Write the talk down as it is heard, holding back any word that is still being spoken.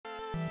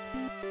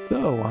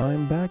So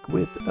I'm back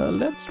with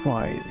Let's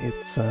Try.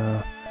 It's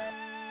the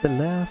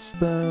last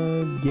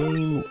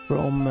game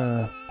from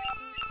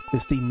the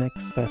Steam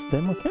Next Fest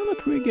demo. Kinda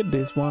triggered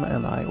this one,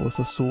 and I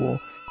also saw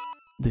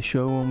the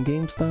show on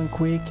Games Done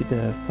Quick.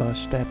 The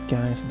First Step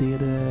guys did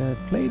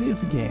play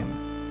this game,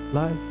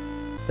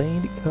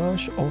 Bloodstained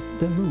Curse of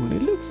the Moon.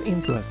 It looks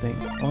interesting,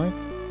 right?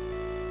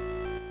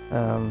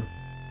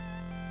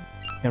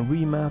 Can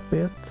remap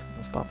it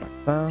and stuff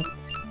like that.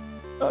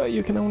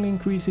 You can only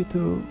increase it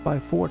by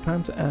 4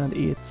 times, and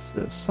it's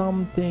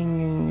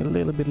something a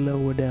little bit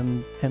lower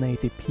than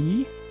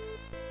 1080p.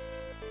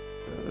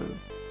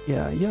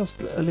 Yeah,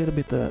 just a little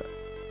bit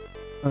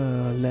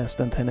less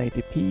than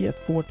 1080p at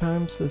 4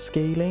 times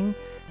scaling.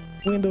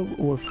 Window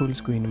or full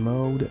screen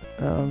mode.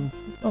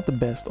 Not the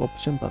best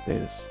option, but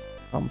there's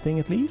something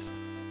at least.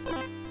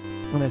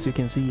 And as you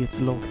can see, it's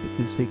locked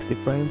to 60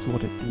 frames,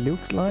 what it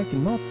looks like,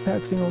 not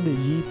taxing on the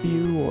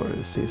GPU or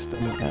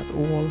system at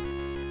all.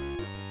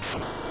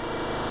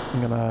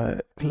 I'm gonna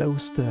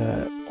close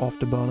the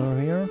afterburner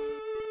here.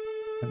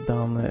 I've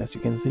done, as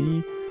you can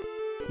see,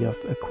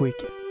 just a quick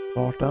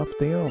startup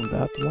there on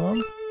that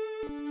one.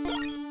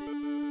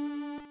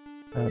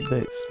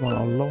 This one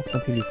unlocked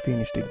until you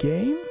finish the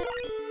game.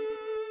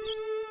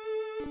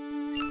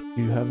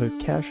 You have a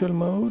casual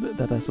mode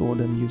that I saw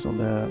them use on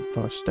the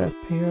first step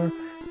here.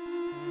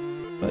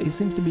 But it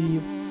seems to be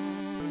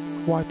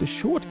quite a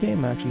short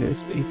game actually,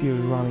 if you're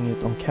running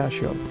it on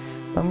casual.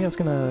 So I'm just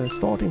gonna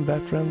start in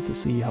veteran to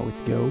see how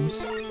it goes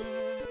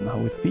and how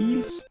it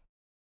feels.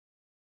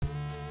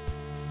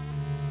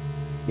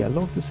 Yeah,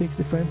 lock to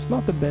 60 frames,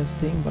 not the best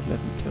thing, but let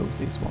me close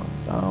this one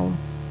down.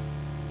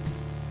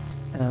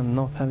 And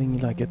not having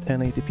like a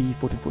 1080p,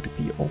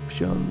 1440p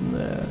option,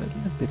 a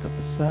little bit of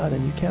a sad,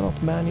 and you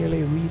cannot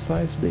manually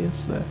resize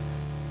this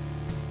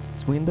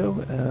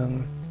window.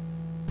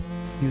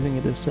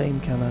 Using the same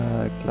kind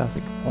of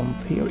classic font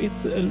here,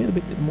 it's a little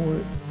bit more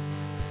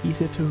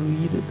easier to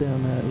read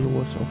than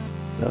Lords of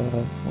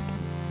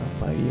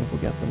I even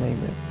forgot the name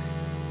there.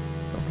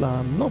 But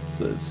I'm not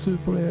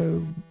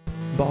super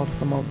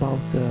bothersome about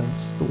the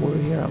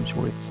story here. I'm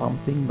sure it's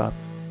something, but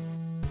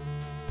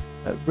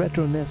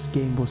Retro NES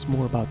game was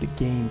more about the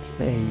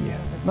gameplay.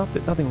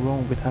 Nothing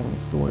wrong with having a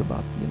story,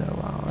 but you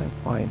know, I'm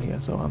fine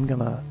here, so I'm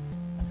gonna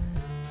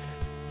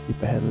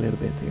skip ahead a little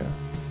bit here.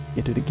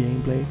 Get to the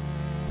gameplay.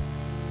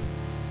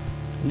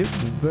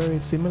 Looks very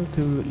similar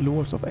to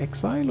Lords of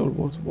Exile, or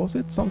was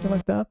it something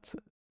like that?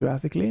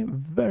 Graphically,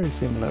 very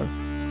similar.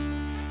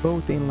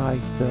 Both in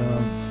like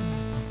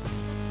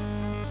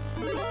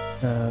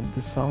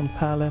the sound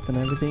palette and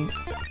everything.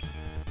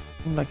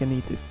 Seems like I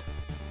need it.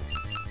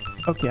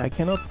 Okay, I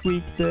cannot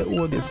tweak the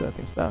audio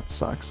settings, that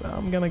sucks.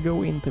 I'm gonna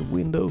go into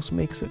Windows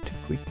Mixer to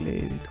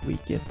quickly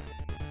tweak it.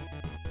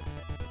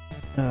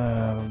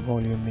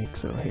 Volume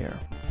mixer here.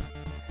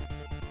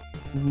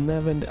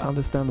 Never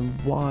understand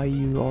why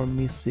you are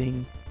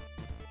missing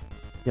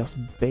just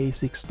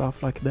basic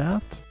stuff like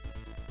that.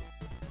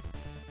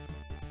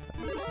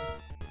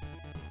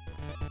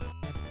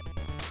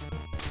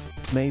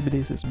 Maybe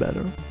this is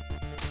better.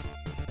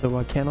 So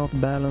I cannot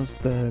balance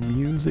the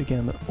music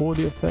and the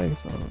audio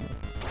effects.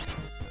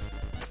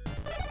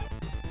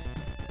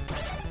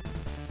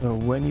 So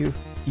when you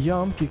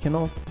jump, you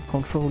cannot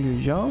control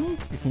your jump.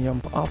 You can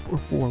jump up or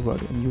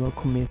forward, and you are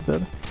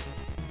committed.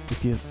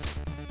 If you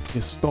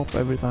stop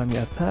every time you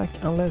attack,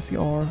 unless you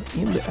are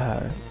in the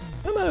air.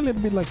 And a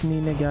little bit like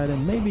Ninja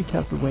Gaiden, maybe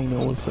Castlevania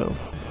also.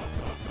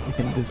 You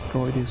can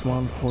destroy this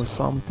one for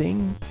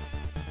something.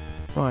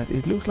 Right,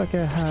 it looks like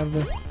I have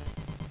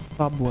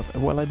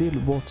well, I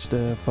did watch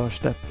the First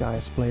Step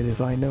guys play this.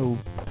 I know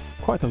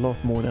quite a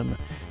lot more than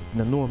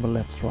in a normal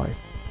Let's Try.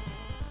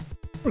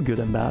 For good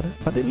and bad,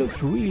 but it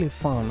looks really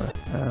fun.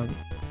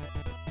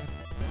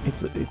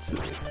 It's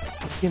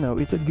you know,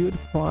 it's a good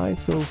price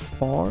so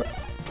far.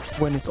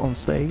 When it's on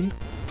sale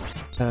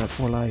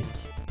for like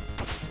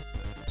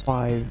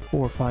 4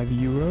 or 5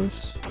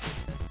 euros.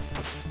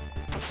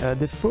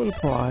 The full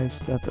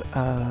price that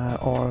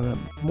are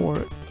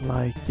more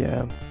like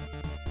 10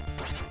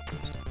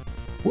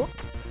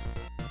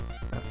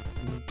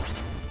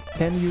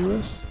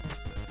 euros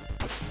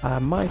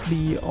might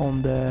be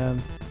on the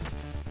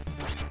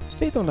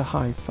bit on the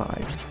high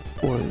side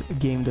for a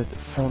game that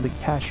on the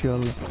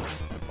casual.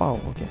 Oh,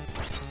 okay.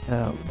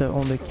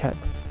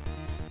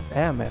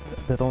 Damn it,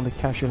 that on the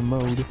casual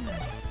mode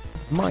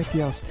might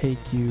just take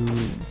you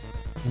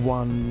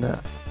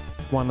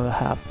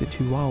 1.5 to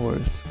 2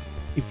 hours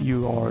if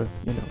you are,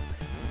 you know,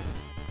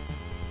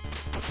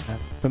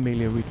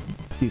 familiar with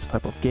this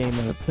type of game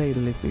and have played a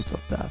little bit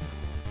of that.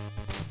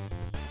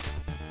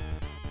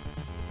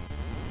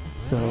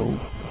 So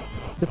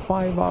the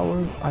 5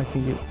 hour I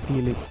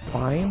feel is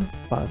fine,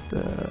 but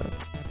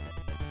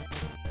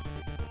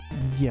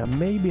yeah,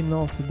 maybe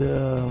not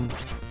the.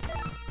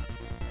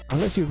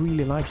 Unless you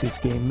really like this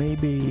game,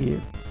 maybe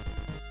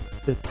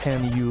the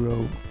 10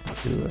 euro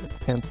to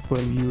 10 to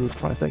 12 euro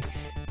price tag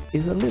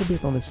is a little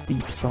bit on the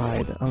steep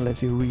side,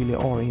 unless you really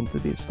are into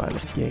this style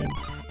of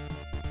games.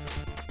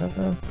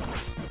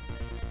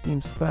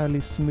 Seems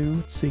fairly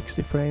smooth,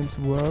 60 frames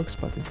works,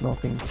 but it's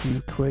nothing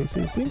too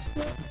crazy, it seems.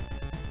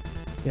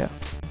 Yeah.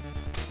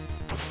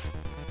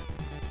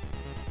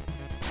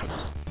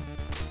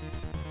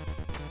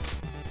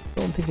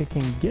 Don't think I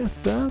can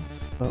get that.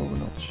 Oh,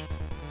 not.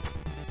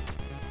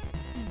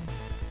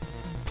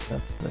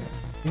 That's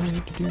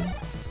there.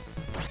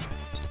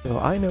 So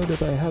I know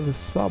that I have a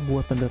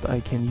sub-weapon that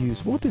I can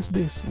use. What is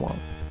this one?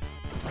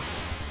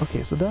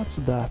 Okay, so that's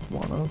that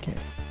one, okay.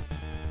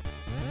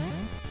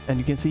 And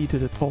you can see to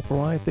the top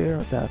right there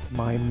that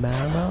my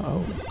mana,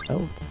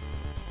 oh,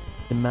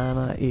 the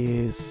mana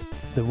is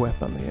the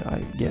weapon here, I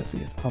guess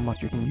is how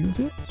much you can use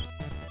it.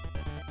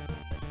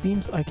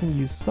 Seems I can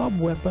use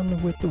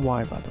sub-weapon with the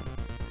Y button.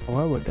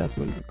 However, that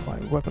will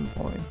require weapon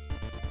points.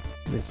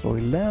 Destroy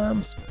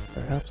lamps,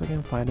 perhaps I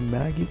can find a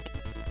magic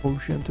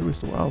potion to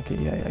restore. Okay,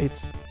 yeah,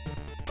 it's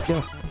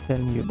just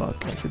telling you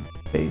about like the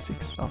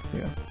basic stuff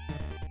here.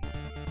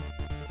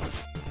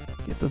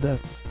 Okay, so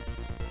that's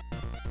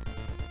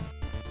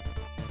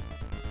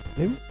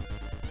new.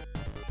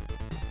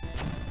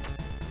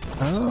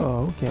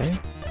 Oh, okay.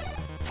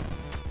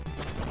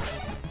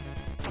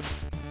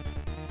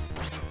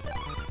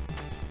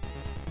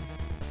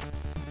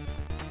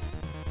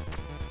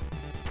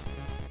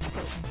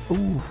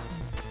 Ooh.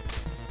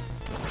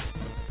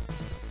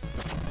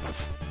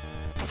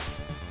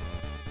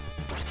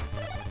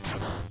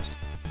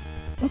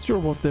 Not sure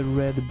what the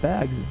red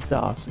bags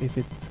does, if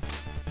it...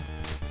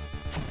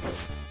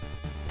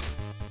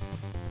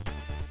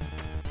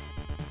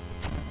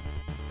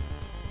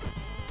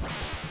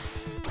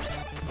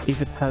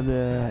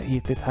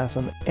 if it has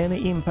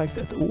any impact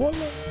at all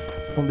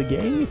on the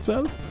game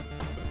itself,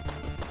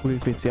 or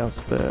if it's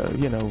just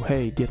you know,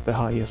 hey, get the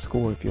highest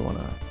score if you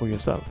wanna for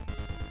yourself.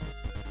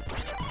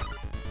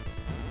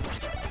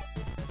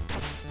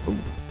 Ooh.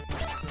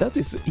 That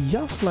is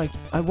just like,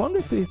 I wonder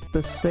if it's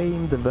the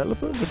same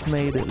developer that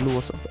made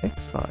Laws of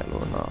Exile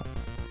or not.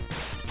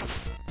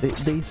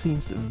 They seem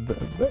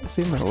very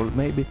similar, or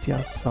maybe it's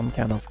just some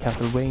kind of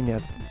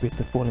Castlevania with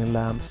the falling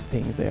lamps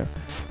thing there.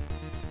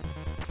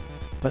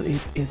 But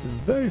it is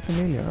very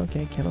familiar.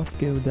 Okay, cannot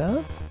go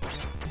that.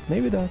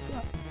 Maybe that,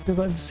 since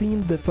I've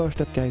seen the First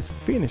Step guys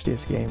finish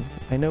these games,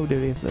 I know there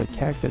is a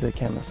character that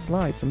can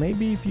slide, so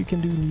maybe if you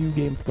can do New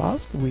Game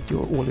Plus with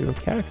all your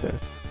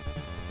characters,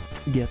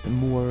 get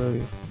more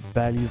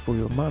value for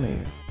your money,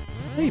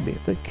 maybe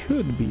there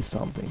could be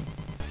something.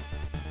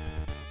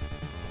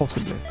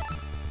 Possibly.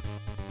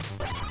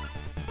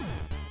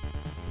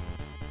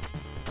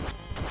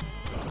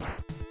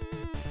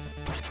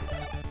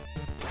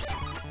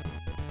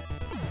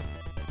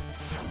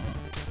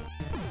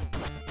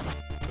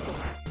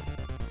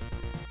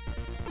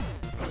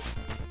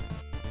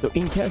 So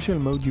in casual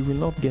mode you will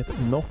not get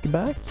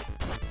knockback.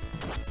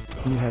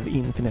 You have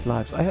infinite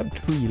lives. I have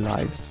 3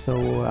 lives,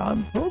 so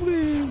I'm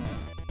probably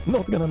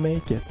not gonna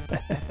make it.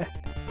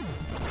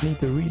 Need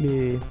to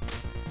really...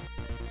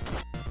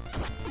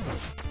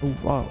 Oh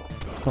wow,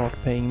 start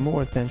paying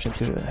more attention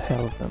to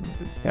health and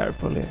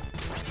carefully.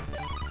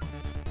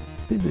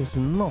 This is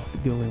not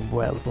going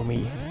well for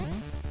me.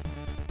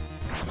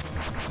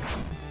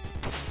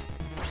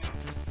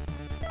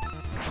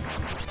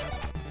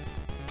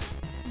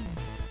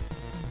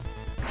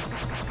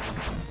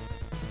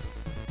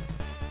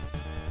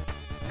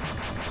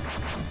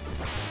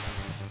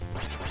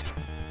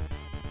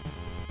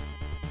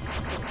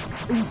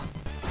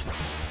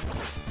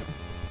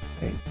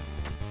 Okay.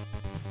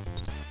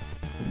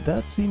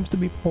 That seems to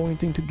be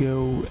pointing to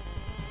go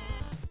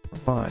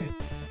right.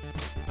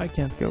 I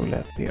can't go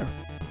left here.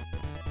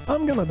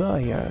 I'm gonna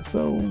die here,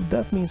 so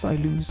that means I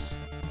lose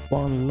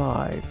 1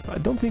 life. I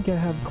don't think I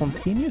have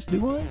continuous,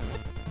 do I?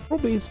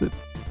 Probably it's a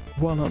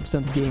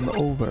 100% game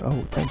over.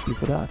 Oh, thank you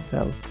for that,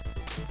 Hell.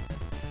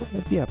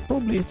 But yeah,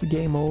 probably it's a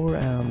game over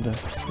and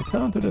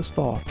return to the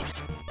start.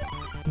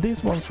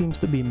 This one seems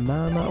to be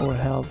mana or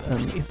health,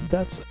 and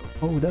that's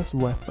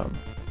weapon.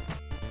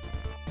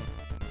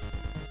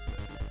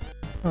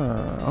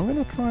 I'm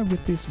gonna try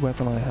with this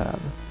weapon I have.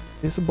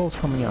 There's a boss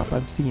coming up,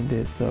 I've seen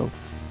this, so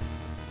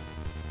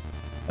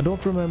I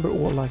don't remember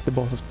all like the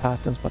boss's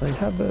patterns, but I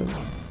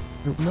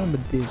remember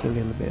this a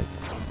little bit.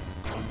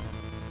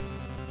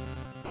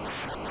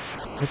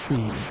 Let's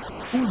see.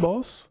 Cool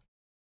boss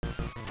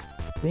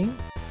thing.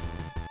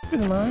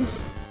 Pretty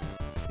nice.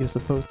 You're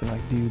supposed to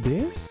like do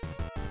this.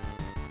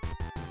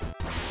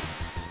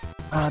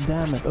 Ah,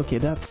 damn it. Okay,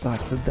 that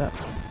sucks. So that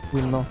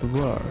will not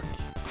work.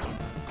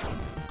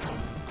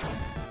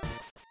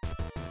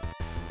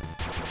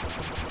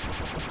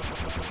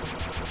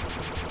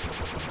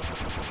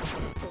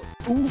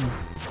 Ooh,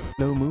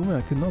 low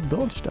movement. I could not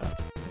dodge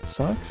that. It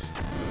sucks.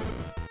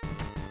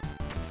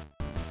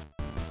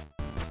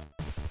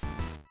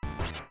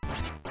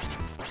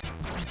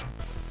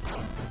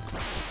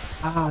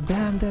 Ah,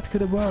 damn, that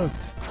could have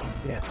worked.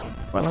 Yeah.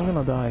 Well, I'm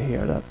gonna die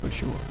here, that's for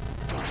sure.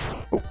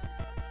 Oh.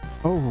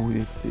 Oh,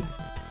 it did.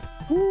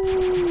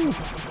 Ooh.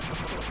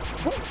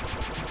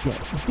 Yeah,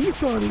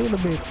 these are a little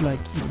bit like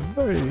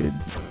very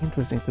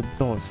interesting to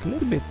dodge. A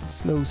little bit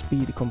slow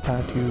speed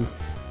compared to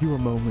your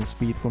movement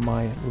speed for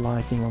my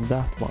liking on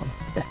that one.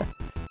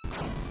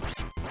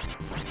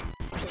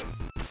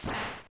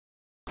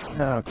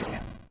 Okay,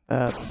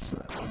 that's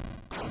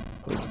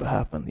supposed to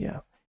happen,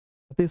 yeah.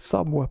 But this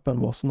sub-weapon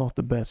was not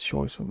the best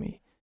choice for me.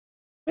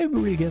 Maybe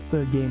we'll get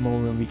the game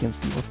over and we can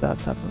see what that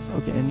happens.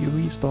 Okay, and you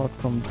restart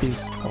from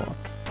this part.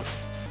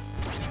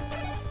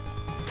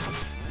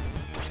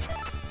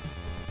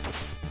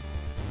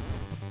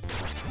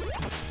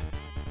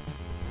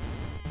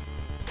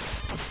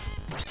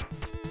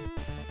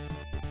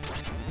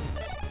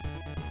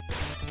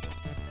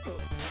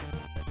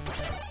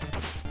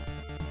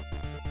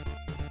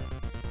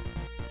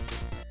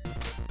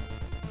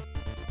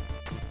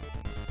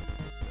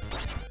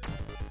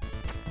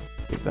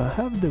 If I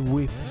have the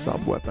whip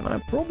sub-weapon, I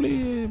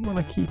probably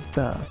wanna keep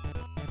that.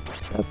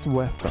 That's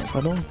weapons. I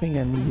don't think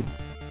I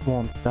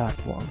want that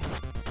one.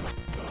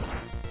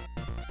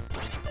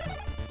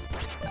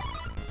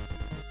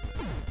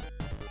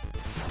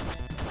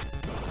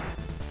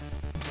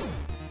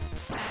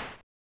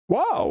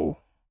 Wow!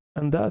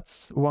 And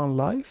that's one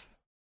life?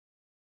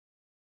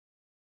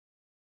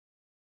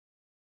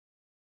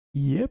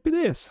 Yep, it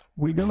is.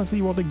 We're gonna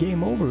see what the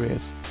game over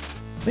is.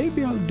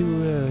 Maybe I'll do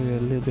a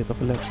little bit of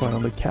a let's try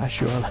on the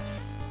casual.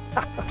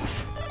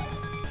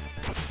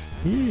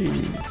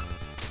 Jeez.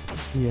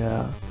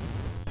 Yeah.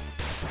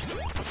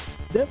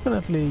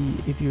 Definitely,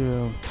 if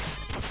you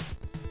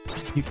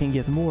can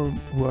get more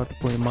worth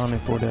for your money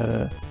for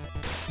the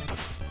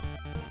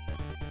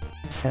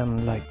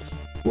 10 like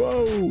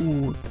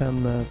whoa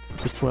 10 to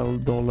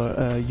 $12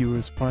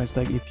 euros price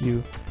tag if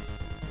you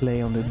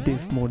play on the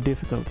more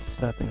difficult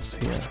settings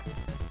here.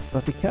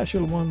 But the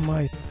casual one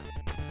might.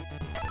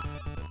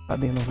 I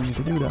did not need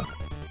to do that.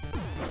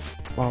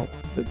 Wow,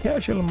 the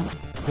casual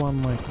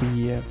one might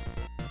be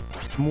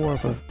more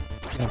of a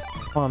just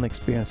fun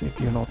experience if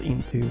you're not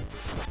into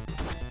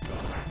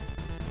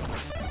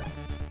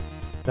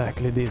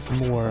exactly this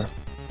more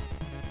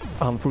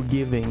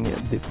unforgiving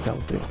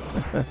difficulty.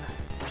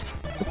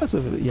 That's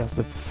just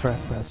a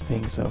preference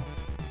thing, so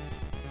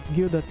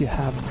good that you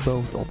have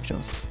both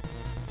options.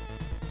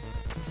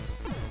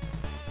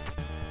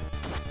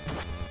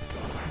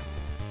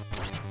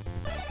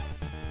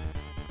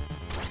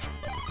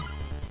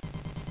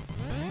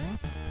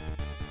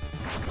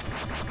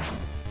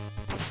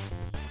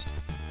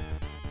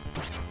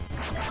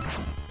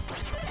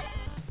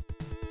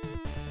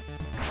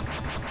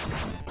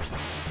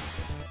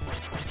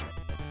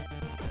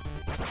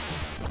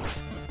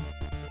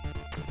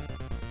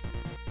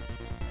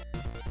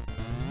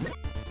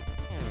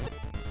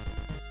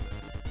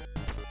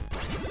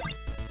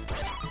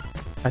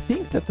 I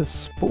think that the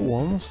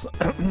spawns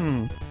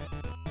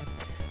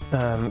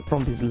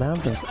from these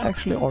lanterns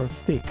actually are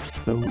fixed,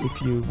 so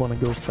if you want to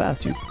go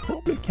fast you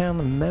probably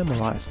can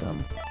memorize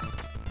them.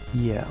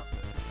 Yeah.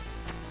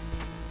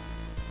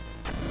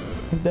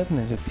 It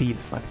definitely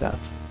feels like that.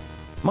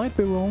 Might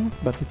be wrong,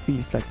 but it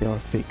feels like they are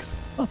fixed.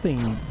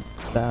 Nothing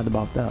bad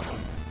about that.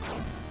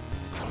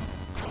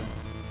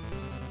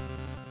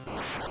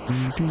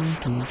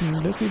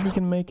 Let's see if we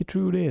can make it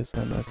through this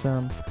and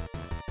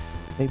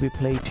maybe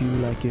play to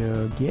like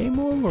a game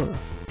over.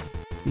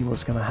 See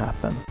what's gonna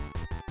happen.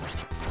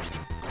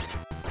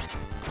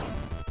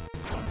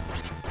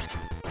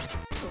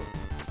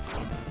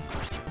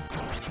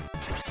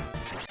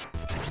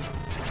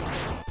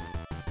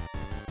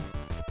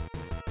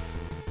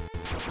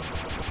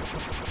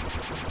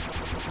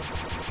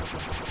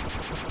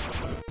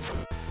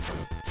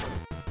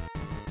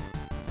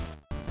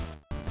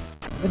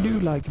 I do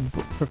like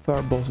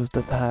prefer bosses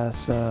that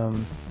has a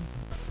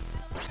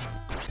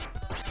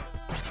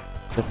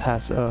that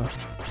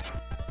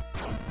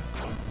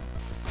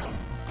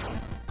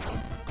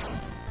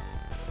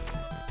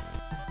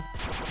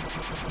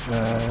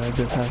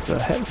has a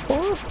health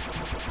bar.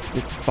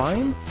 It's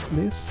fine.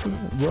 This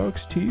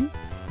works too.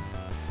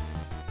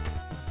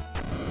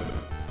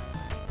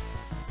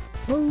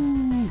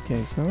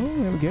 Okay, so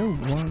here we go.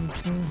 1,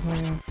 2,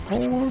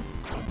 3,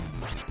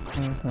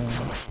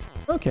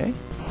 4. Okay,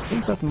 I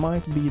think that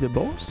might be the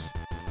boss.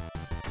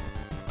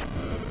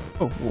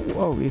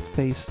 Oh, it's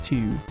phase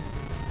 2.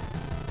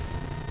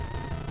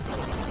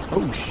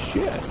 Oh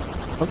shit!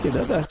 Okay,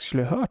 that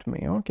actually hurt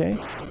me, okay.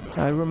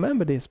 I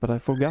remember this, but I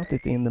forgot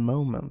it in the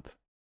moment.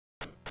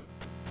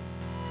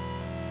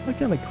 It's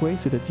kinda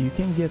crazy that you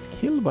can get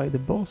killed by the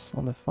boss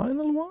on the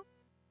final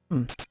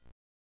one?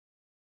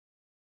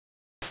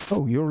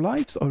 Oh, your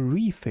lives are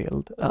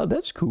refilled.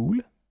 That's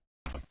cool.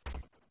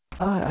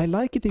 I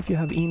like it if you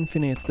have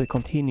infinite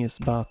continuous,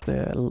 but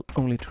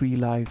only 3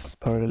 lives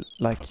per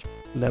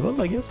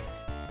level, I guess.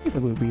 I think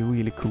that would be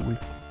really cool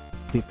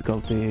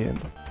difficulty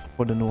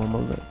for the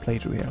normal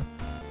playthrough here.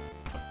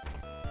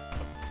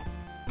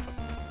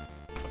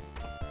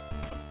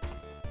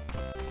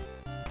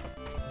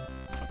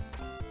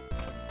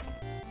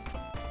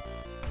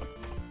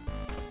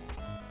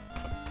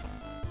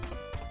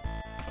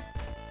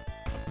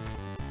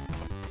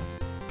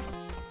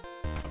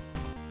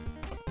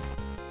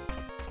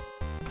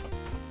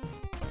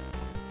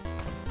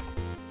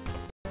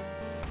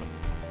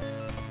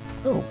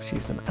 Oh,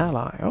 she's an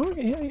ally. Oh,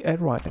 yeah,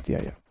 right,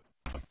 yeah.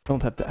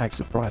 Don't have to act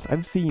surprised.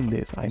 I've seen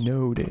this. I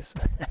know this.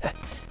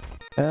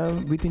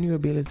 With the new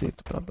ability,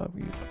 it's blah blah.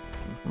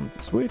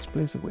 To switch,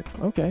 place it with.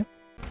 Okay.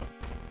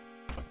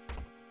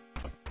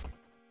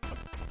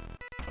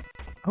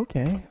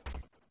 Okay.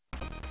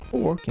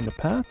 Fork in the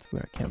path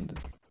where I can't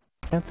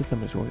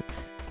determine short.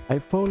 I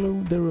follow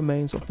the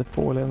remains of the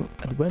fallen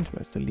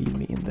adventurers to lead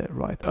me in the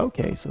right.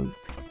 Okay, so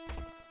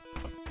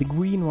the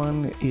green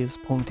one is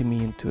pointing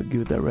me into a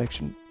good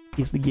direction.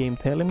 Is the game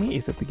telling me?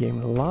 Is it the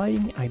game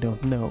lying? I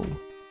don't know.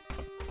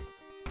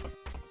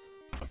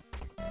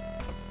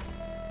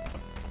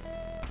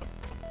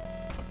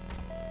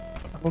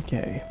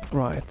 Okay,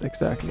 right,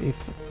 exactly. If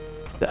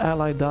the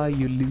ally die,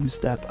 you lose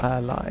that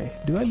ally.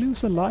 Do I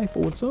lose a life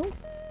also?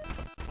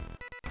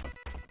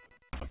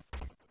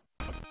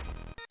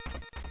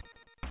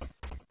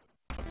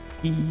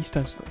 Each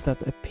time that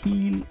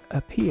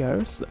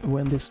appears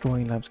when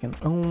destroying lamps can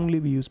only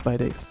be used by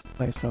a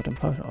certain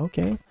person.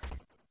 Okay.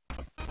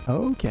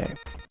 Okay.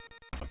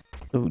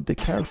 So the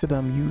character that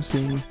I'm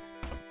using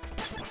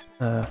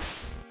well,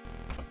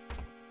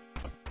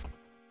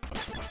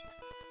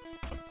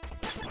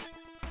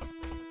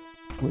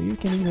 you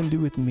can even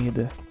do it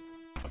mid.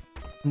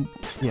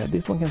 Yeah,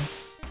 this one can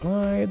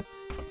slide.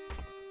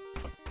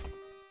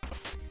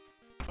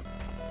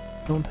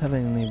 Don't have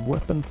any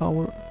weapon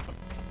power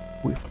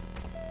with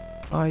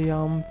high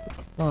jump,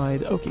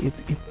 slide. Okay,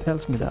 it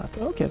tells me that.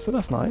 Okay, so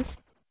that's nice.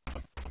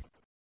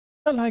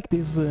 I like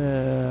this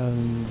this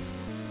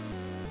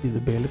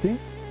ability.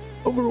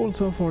 Overall,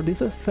 so far, this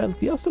has felt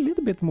just a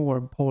little bit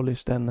more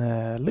polished and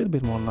a little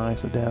bit more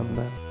nicer than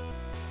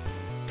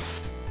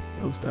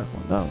close that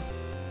one down.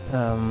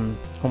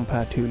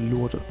 Compared to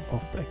Lord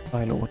of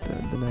Exile, or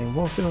the name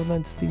was it on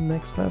the Steam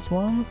Next Fast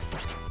one.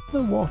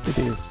 Know what it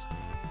is.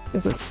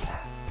 It's a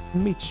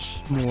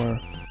much more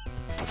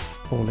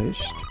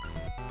polished.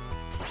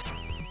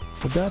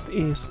 So that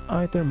is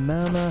either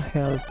mana,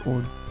 health,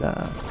 or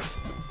that.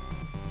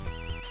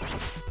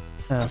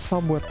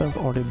 Sub-weapons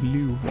are the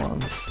blue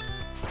ones.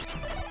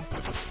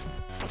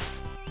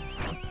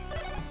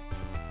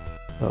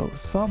 So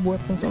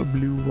sub-weapons are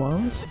blue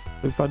ones.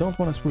 So if I don't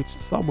want to switch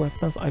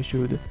sub-weapons, I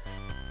should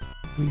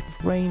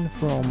refrain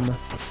from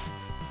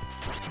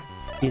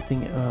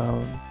hitting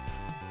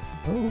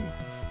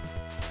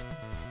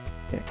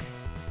okay.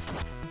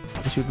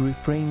 I should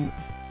refrain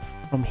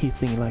from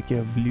hitting like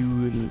a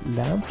blue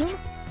lantern.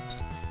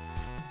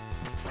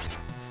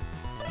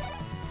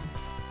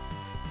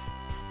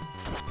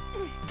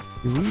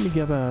 You really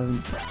gotta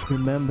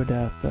remember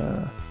that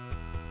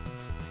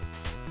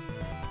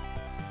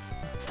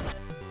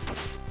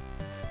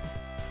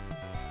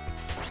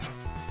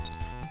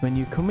when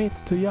you commit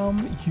to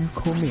Yum, you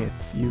commit.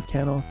 You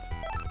cannot...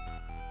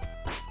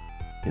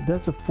 Okay,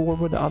 that's a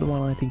forward, the other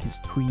one I think is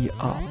 3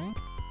 up.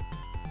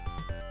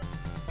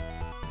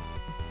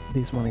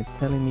 This one is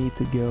telling me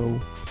to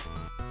go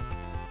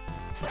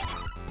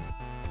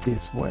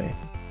this way.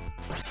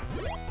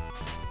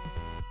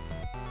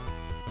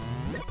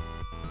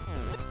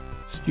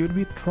 Should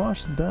we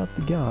trust that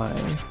guy?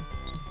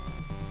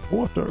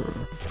 Water.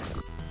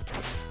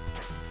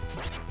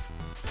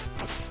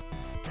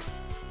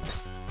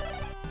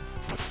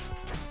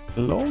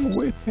 Long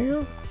whip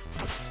here.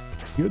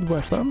 Good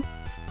weapon.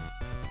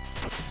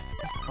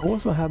 I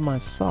also have my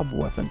sub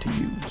weapon to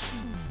use.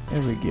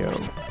 There we go.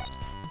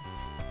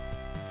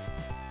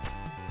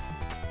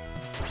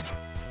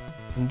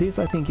 And this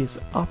I think is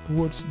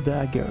upwards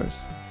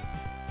daggers.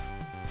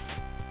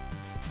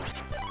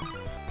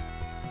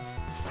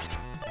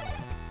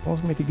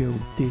 Wants me to go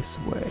this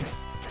way.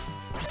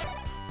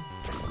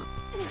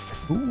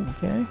 Ooh,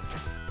 okay.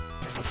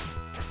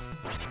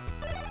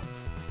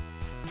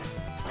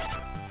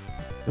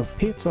 So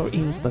pits are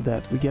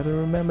insta-death, we gotta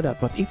remember that.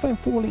 But if I'm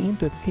falling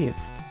into a pit,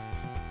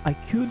 I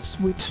could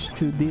switch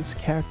to this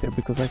character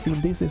because I feel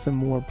this is a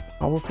more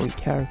powerful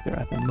character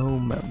at the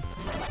moment.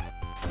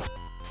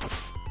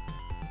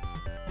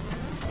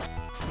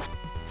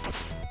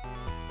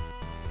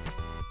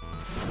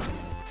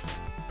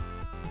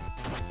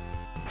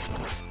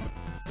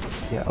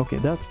 Yeah, okay,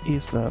 that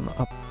is an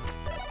up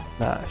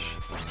dash.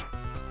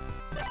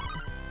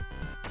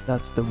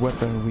 That's the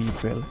weapon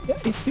refill. Yeah,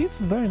 it feels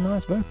very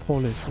nice, very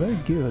polished, very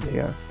good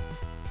here.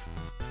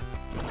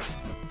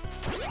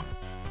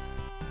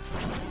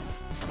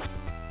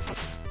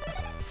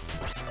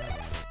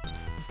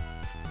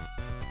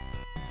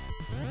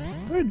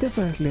 Very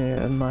definitely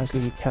a nice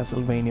little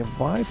Castlevania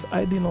vibes.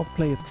 I did not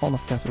play a ton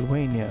of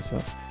Castlevania,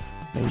 so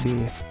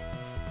maybe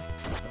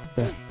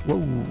the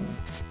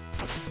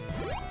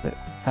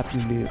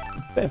absolutely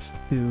best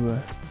to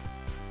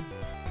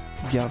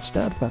judge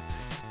that, but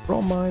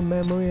from my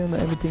memory and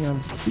everything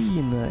I've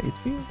seen, it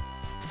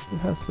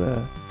has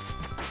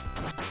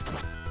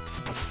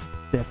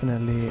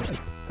definitely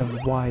a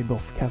vibe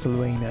of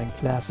Castlevania and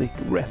classic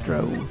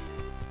retro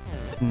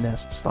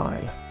NES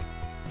style.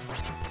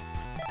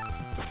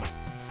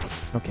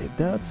 Okay,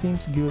 that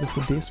seems good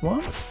for this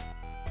one.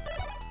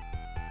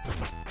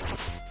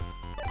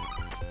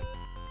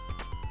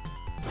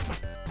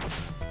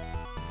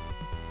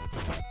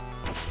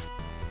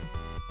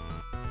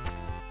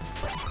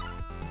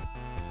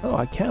 Oh,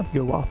 I can't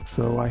go up,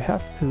 so I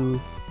have to...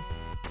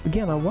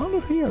 Again, I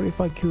wonder here if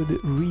I could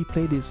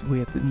replay this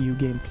with New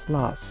Game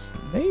Plus.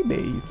 Maybe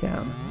you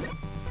can.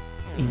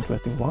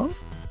 Interesting one.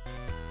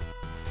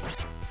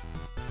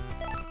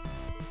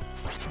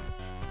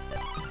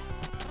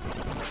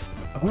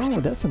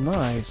 Oh, that's a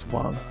nice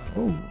one.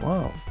 Oh,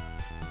 wow.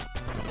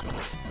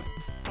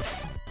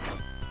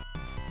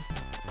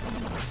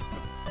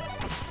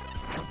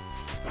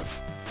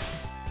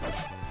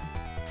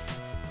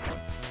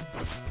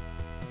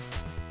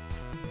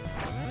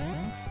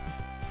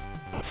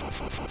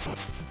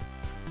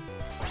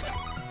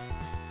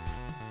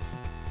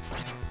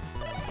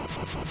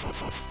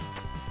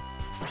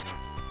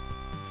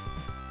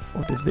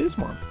 What is this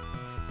one?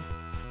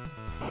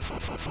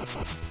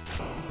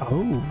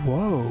 Oh,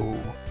 whoa.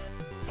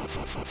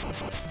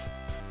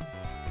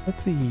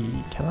 Let's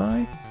see, can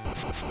I?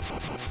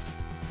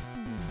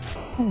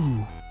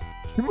 Ooh,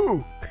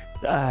 smoke!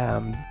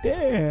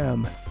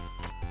 Damn!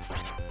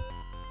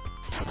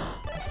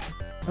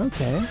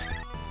 Okay.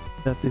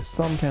 That is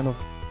some kind of...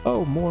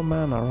 Oh, more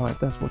mana, right,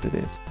 that's what it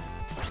is.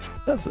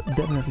 That's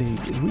definitely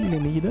really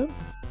needed.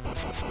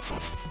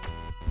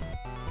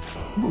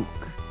 Smoke.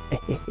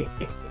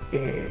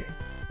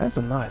 That's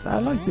a nice. I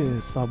like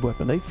the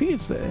sub-weapon. Everything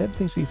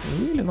feels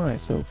really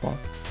nice so far.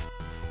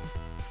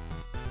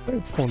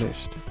 Very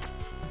polished.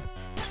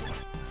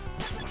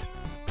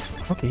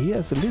 Okay, he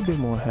has a little bit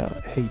more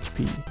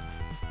HP.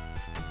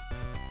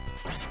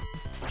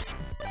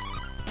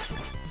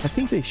 I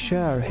think they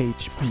share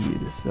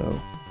HP, so...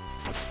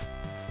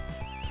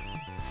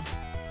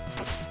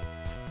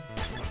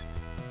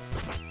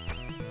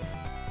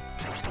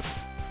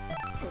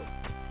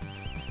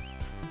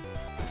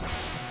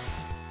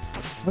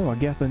 Oh, I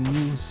get a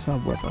new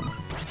sub-weapon.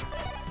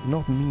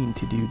 Not mean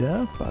to do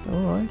that, but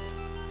alright.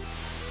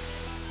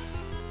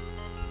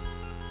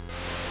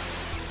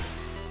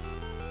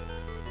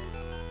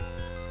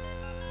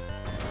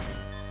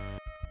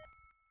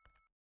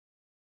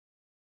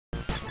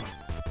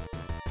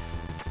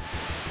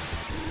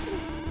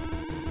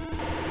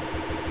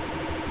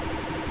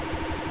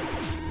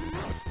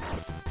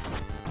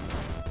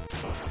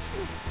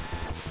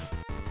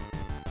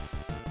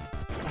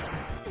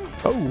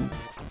 Oh!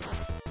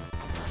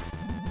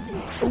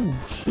 Oh,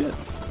 shit.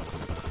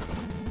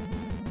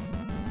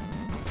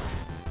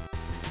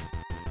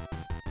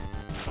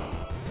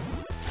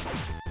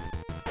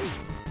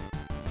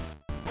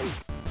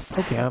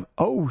 Okay,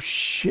 oh,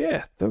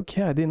 shit.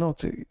 Okay, I did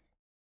not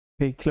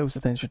pay close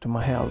attention to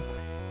my health.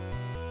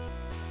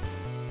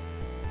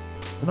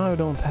 Now I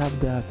don't have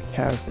that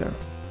character.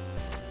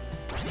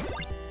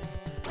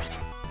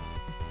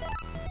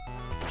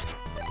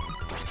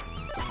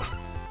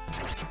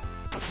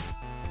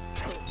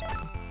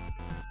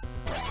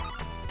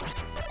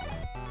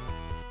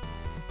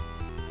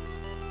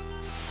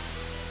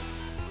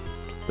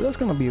 So that's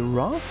gonna be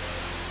rough.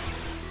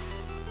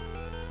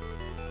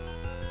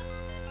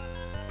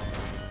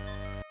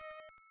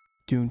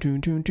 Dune, dune,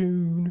 dune,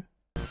 dune.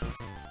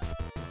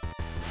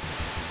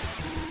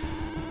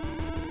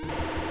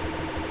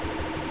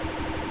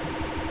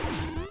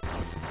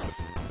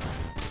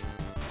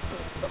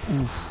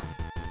 Oof.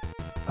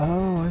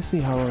 Oh, I see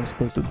how I'm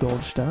supposed to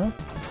dodge that.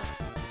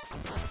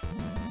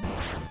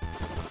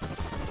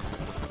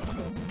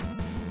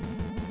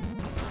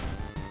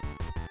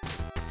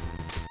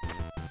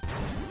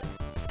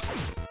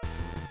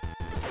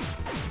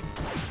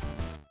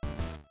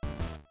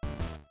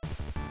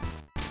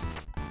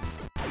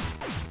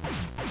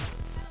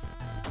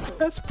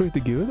 That's pretty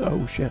good.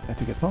 Oh shit, I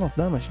took a ton of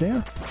damage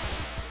there.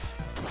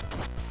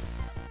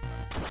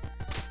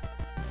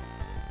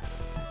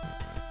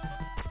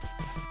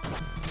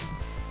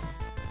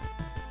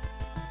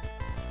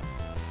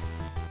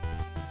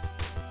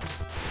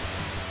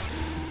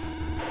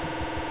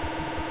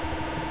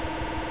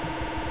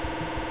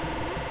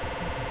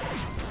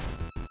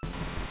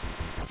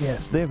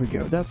 Yes, there we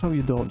go. That's how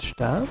you dodge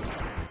that.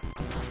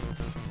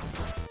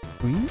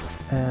 3,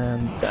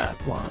 and that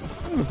one.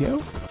 There we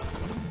go.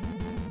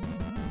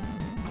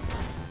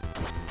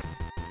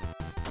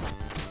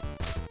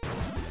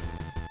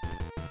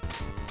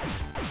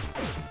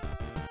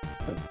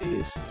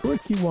 This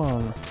tricky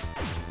one.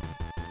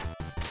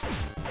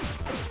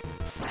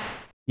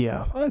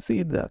 Yeah, I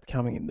see that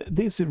coming.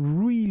 This is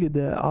really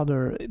the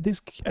other...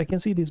 This I can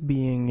see this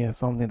being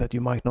something that you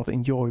might not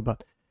enjoy,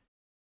 but...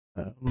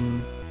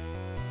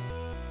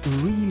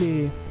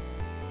 really...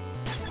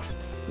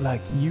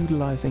 like,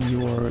 utilizing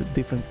your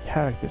different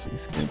characters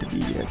is going to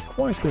be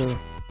quite a...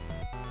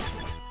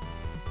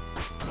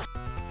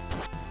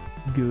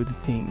 good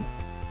thing.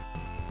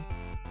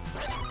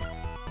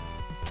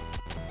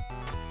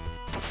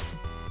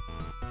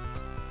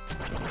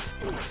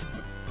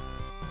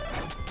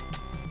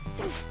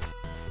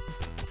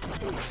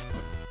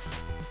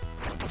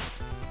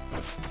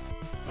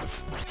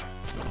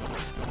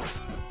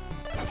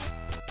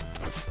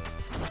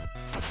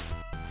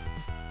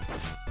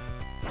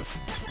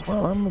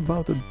 Well, I'm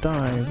about to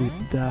die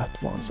with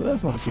that one, so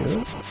that's not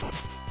good.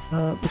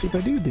 But if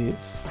I do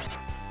this,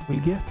 we'll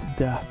get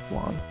that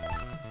one.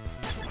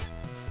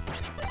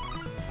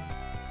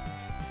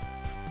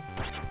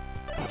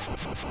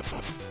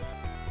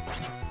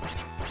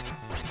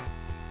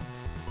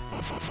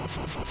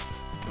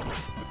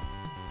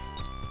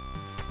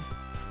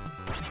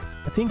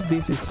 I think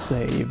this is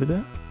saved.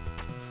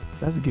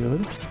 That's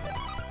good.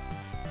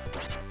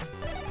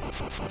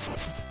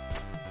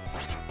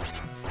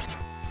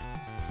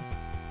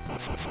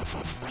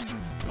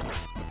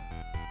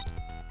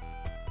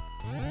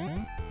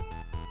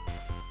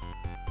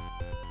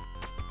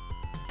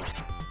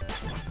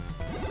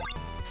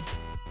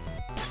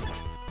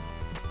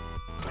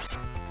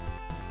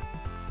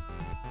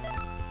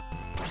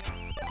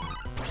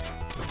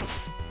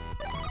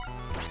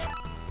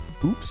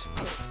 Oops.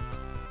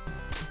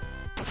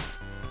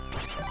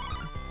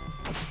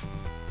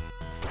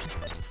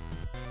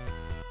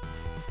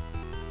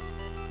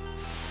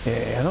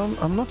 Yeah,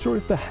 I'm not sure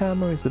if the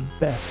hammer is the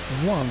best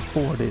one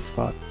for this,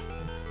 but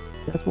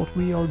that's what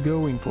we are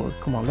going for.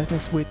 Come on, let me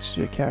switch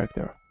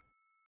character.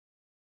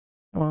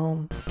 Come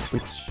on,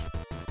 switch.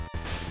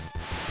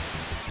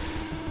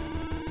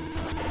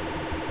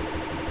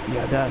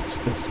 Yeah, that's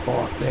the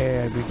spot.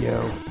 There we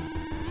go.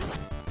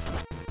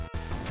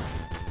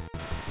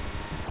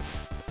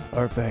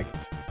 Perfect.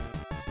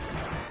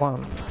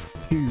 1,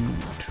 2,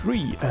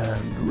 3,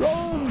 and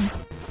run!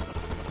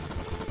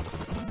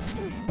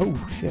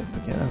 Oh shit,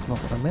 okay, that's not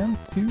what I meant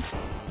to.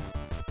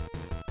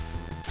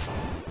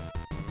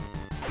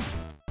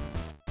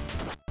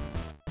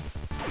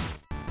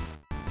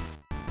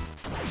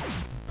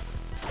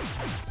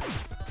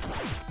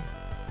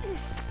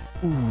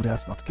 Ooh,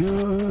 that's not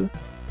good.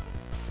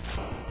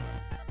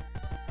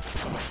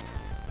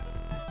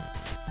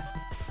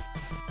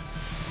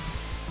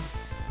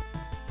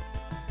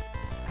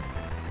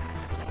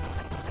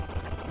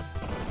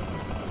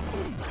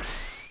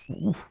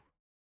 Ooh.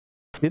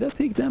 Did I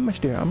take damage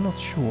there? I'm not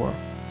sure.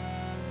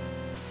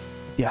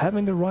 Yeah,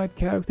 having the right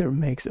character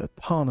makes a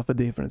ton of a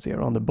difference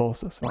here on the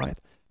bosses, right?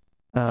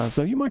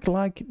 So you might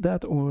like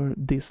that or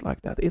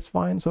dislike that. It's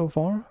fine so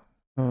far.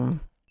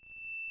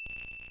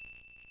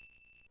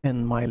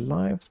 And my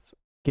lives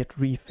get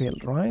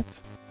refilled,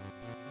 right?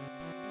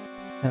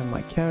 And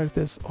my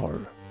characters are...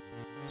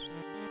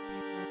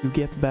 You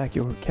get back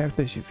your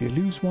characters if you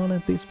lose one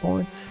at this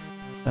point.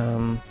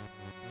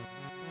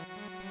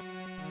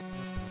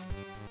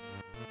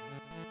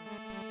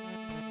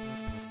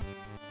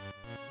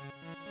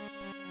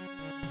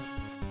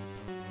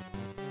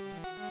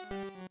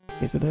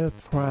 Okay, so they're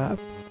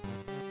trapped.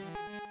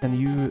 And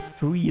you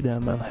free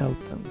them and help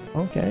them.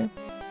 Okay.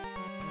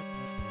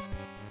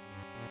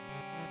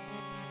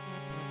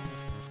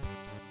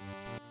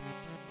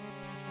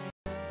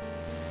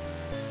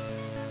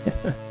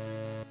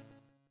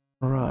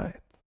 Right.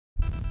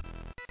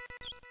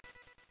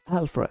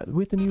 Alfred,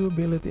 with the new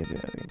ability,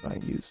 I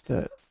used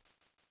the...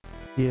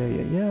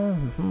 Yeah.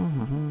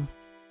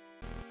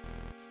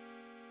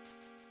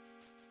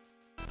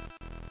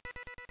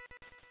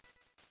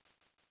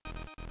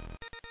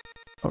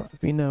 Alright,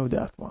 we know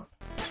that one.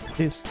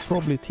 This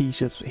probably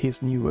teaches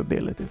his new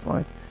abilities,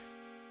 right?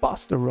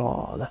 Buster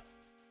Rod.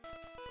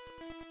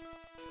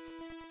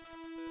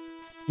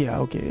 Yeah,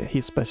 okay,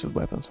 his special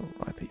weapons,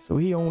 alright. So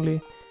he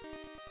only...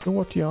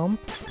 Short jump.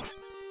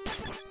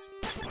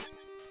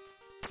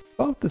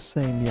 About the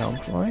same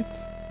jump, right?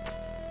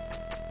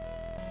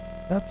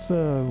 That's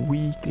a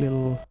weak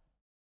little...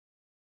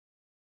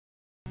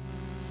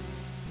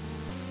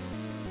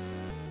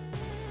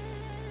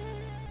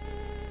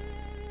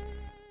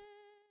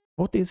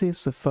 What is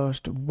his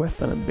first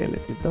weapon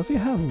abilities? Does he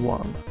have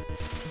one?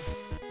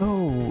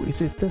 Oh,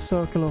 is it the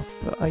Circle of...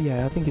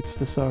 yeah, I think it's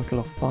the Circle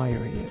of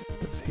Fire here.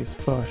 That's his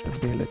first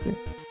ability.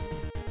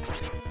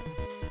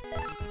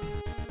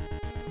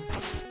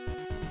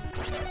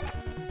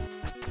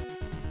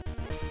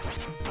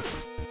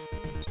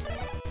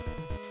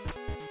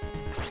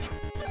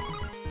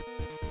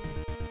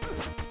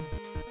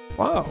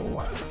 Wow!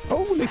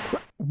 Holy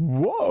crap!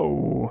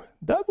 Whoa!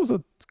 That was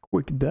a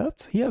quick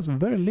death. He has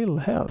very little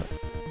health.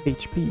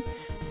 HP.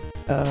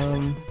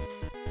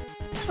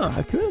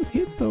 I couldn't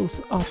hit those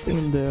up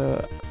in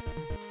the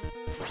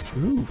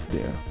roof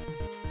there.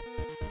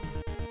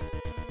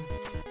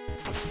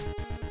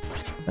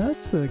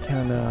 That's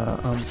kinda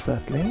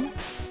unsettling.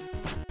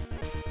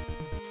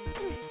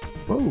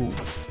 Whoa!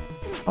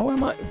 How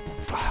am I?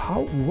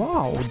 How?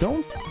 Wow!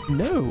 Don't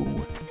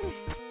know.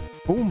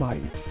 Oh my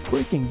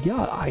freaking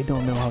god! I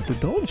don't know how to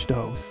dodge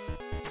those.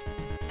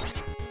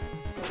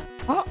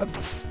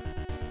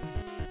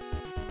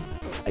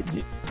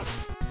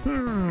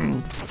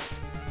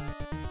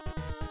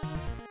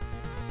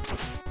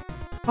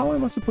 How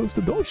am I supposed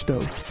to dodge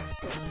those?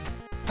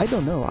 I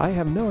don't know. I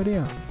have no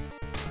idea.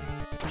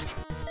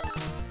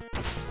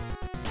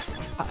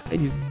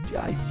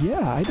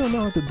 Yeah, I don't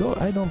know how to dodge.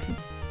 I don't...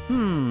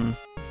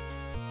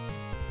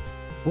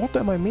 What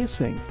am I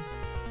missing?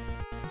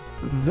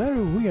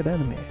 Very weird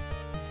enemy.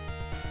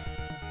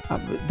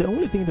 The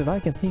only thing that I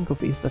can think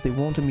of is that they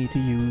wanted me to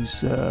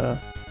use the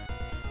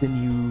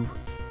new,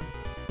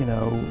 you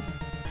know,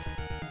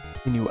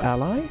 the new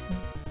ally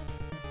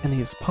and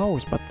his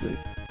powers, but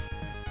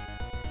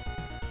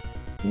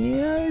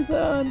Yeah,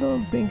 I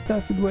don't think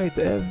that's great.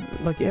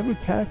 Like every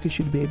character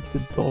should be able to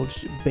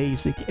dodge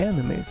basic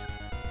enemies.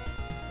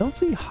 Don't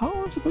see how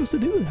I'm supposed to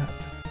do that.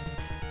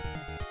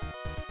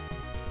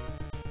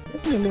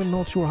 Definitely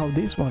not sure how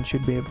this one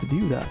should be able to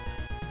do that.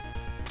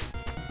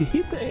 You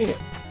hit the air.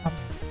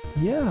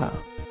 Yeah,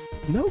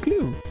 no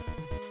clue.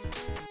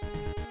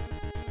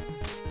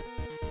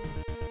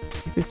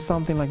 If it's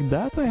something like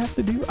that I have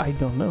to do, I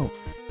don't know.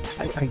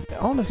 I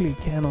honestly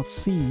cannot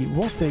see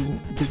what the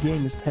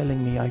game is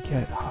telling me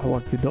how I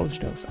could dodge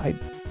those.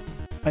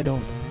 I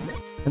don't.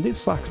 And this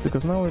sucks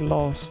because now I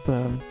lost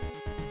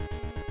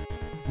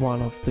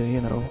one of the,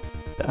 you know,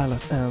 the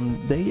allies, and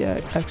they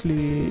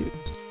actually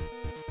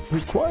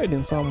required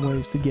in some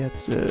ways to get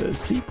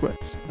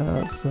secrets.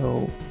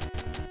 So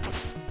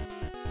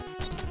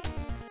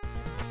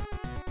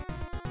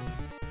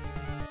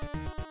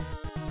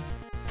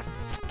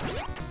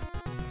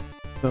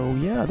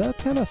yeah, that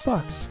kind of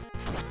sucks.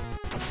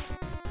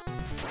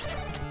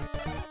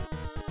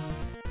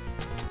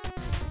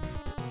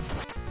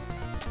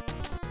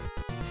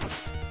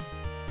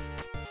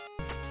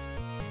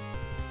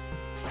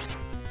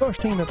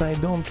 First thing that I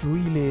don't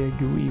really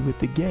agree with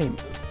the game.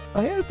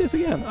 I hear this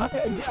again.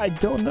 I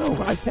don't know.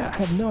 I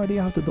have no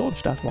idea how to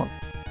dodge that one.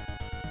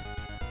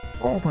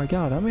 Oh my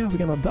god, I'm just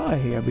gonna die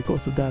here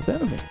because of that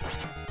enemy.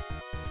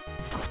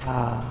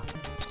 Ah.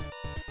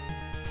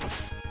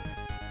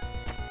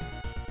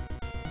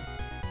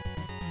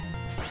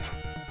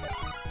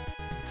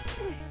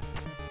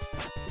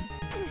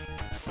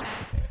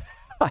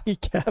 I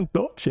can't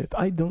dodge it.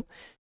 I don't...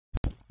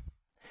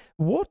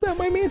 What am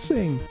I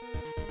missing?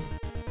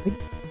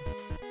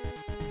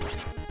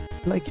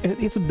 Like,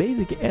 it's a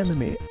basic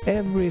enemy.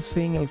 Every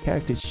single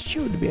character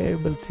should be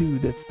able to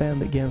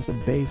defend against a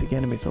basic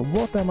enemy. So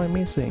what am I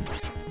missing?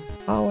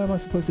 How am I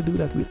supposed to do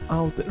that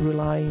without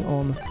relying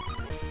on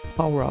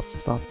power-ups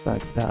and stuff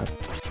like that?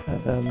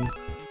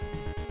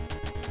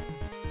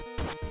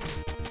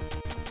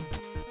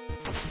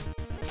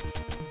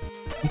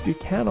 If you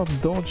cannot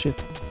dodge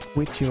it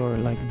with your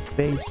like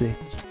basic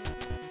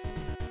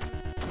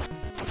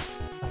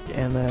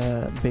and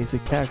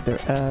basic character,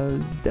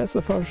 that's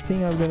the first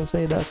thing I'm gonna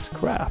say. That's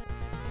crap.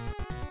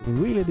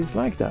 Really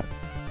dislike that.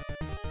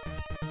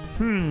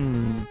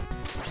 I'm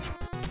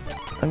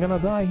gonna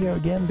die here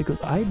again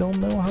because I don't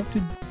know how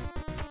to...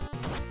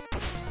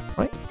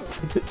 Right?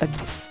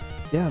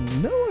 Yeah,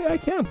 no, I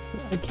can't.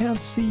 I can't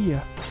see.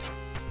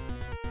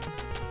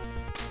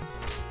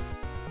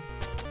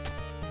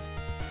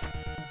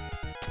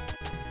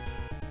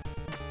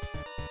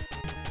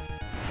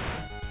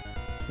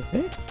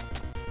 Okay.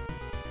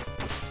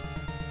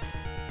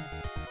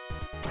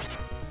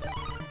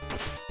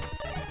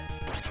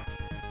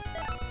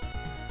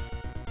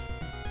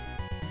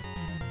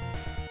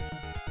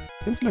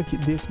 Looks like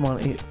this one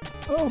is...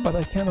 Oh, but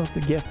I cannot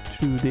get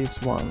through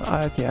this one.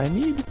 Okay, I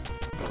need...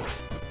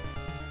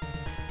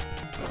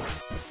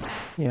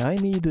 Yeah, I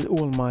need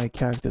all my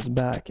characters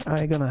back.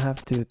 I'm gonna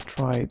have to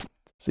try to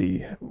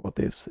see what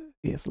this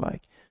is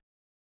like.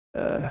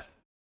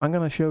 I'm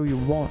gonna show you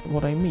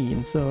what I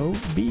mean. So,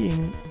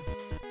 being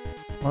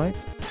right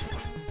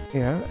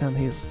here and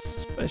his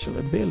special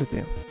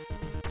ability.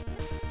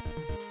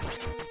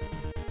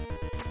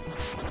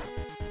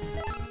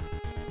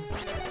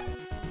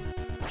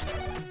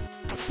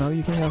 Now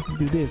you can just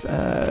do this,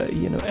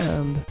 you know,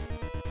 and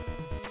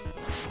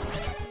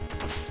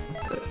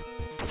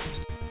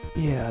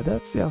yeah,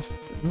 that's just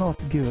not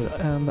good.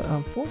 And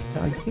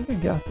unfortunately, I think I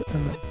got a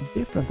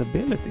different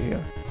ability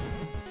here.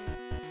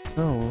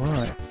 Oh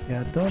right,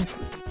 yeah,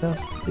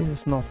 this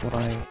is not what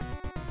I...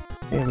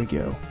 There we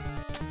go.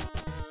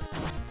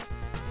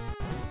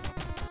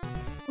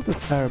 Not a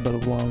terrible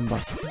one,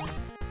 but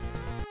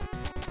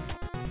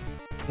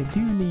I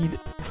do need to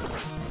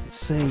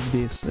save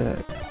this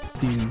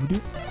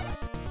dude.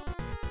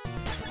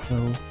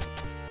 So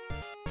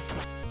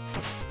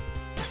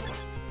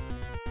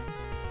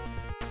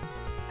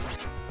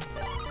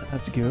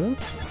that's good.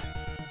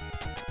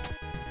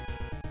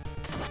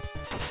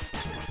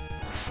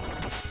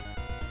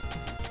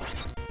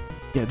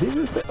 Yeah, this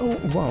is the... Oh,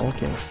 wow,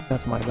 okay.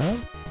 That's my bad.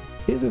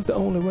 This is the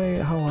only way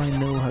how I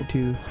know how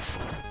to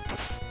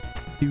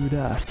do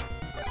that.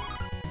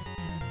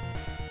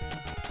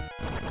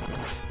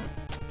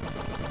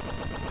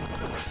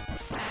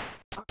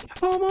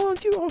 Come on,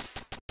 you are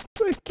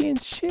freaking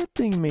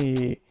shitting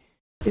me!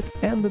 It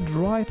ended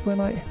right when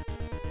I'm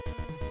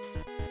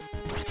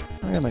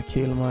gonna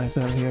kill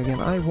myself here again.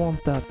 I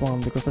want that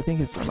one because I think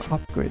it's an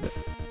upgrade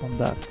on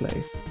that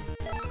place.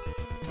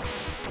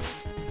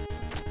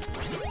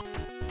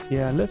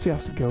 Yeah, let's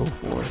just go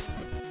for it.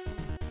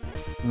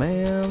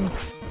 Man.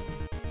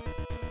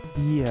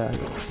 Yeah.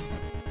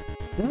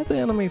 That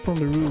enemy from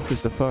the roof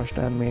is the first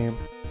enemy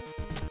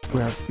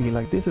where I feel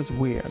like this is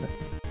weird.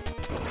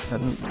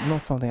 And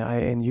not something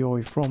I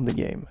enjoy from the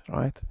game,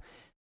 right?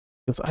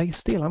 Because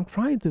I'm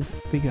trying to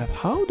figure out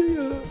how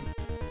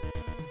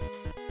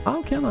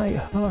can I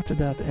hurt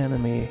that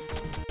enemy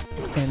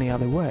any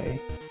other way?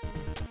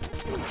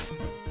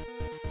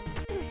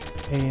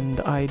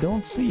 And I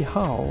don't see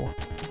how.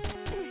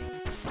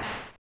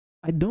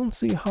 I don't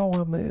see how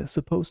I'm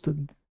supposed to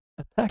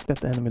attack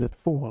that enemy that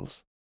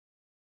falls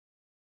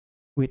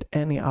with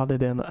any other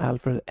than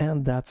Alfred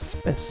and that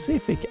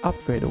specific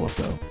upgrade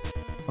also,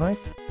 right?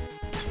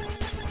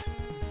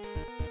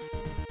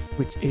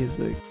 Which is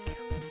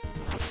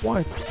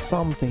quite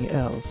something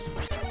else.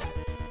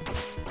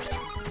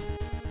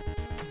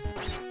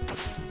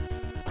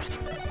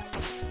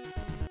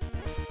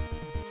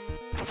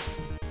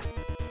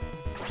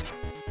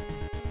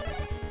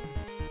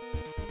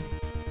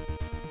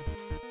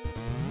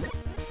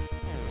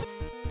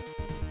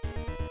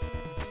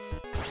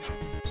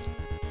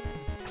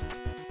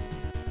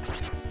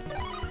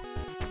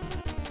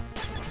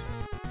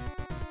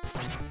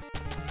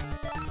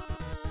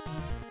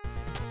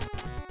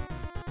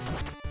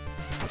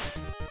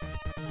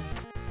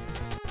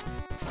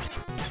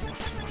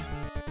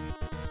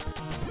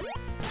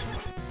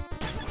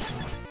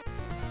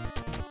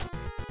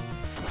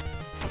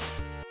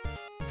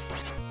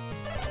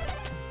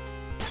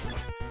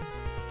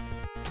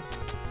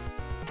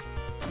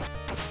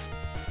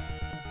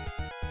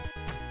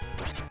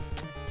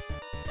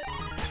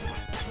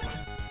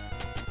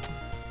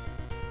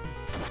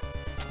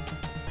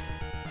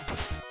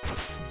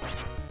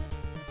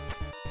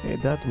 Okay,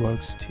 that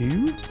works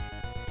too.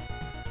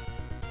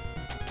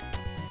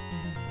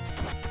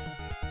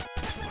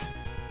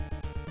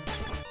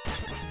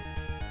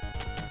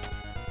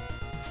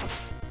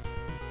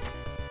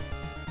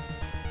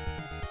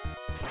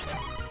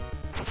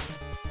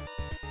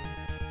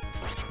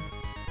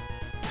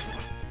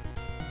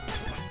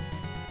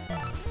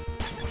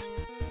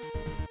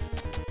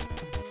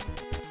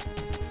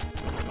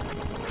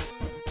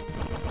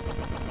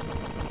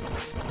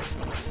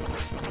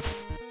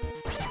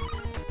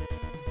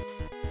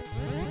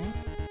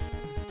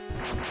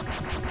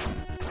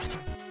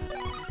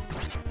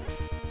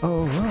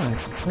 Oh right,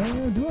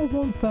 do I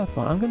want that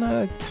one? I'm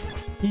gonna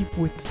keep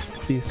with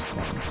this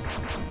one.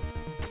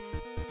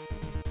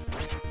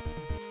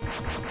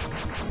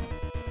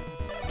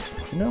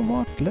 You know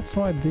what? Let's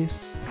try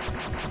this.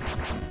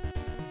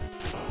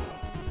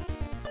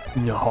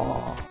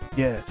 No,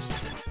 yes.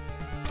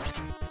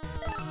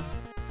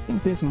 I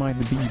think this might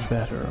be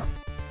better.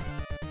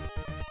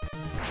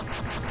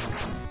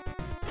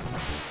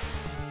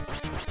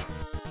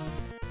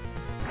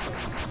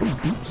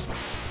 Oh, oops.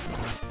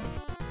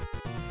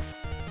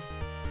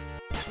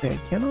 Okay, I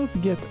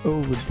cannot get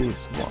over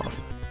this one.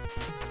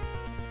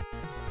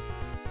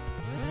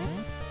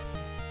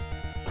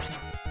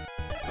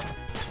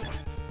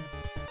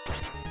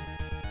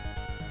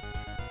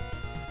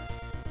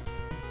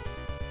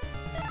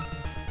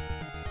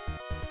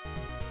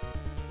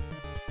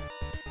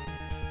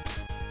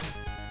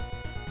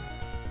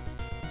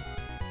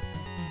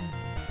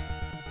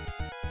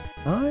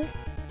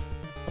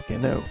 Okay,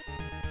 no.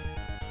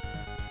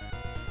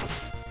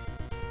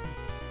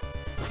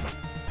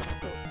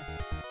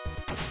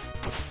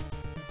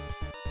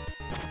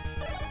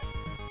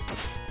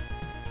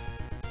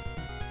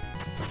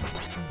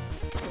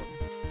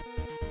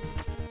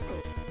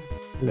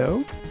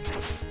 Hello?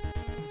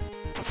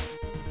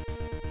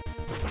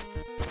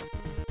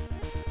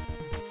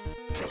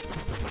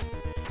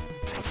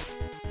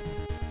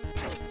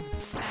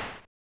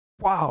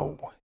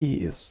 Wow, he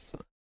is.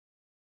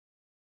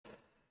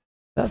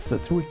 That's a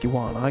tricky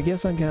one. I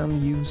guess I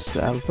can use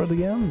Alfred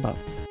again, but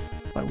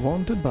I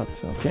wanted, but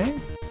okay.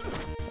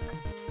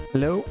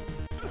 Hello?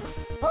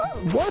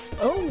 What?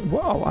 Oh,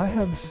 wow, I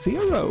have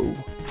 0.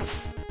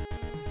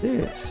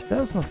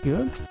 That's not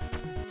good.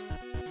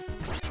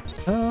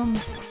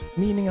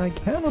 Meaning I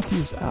cannot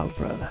use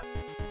Alfred.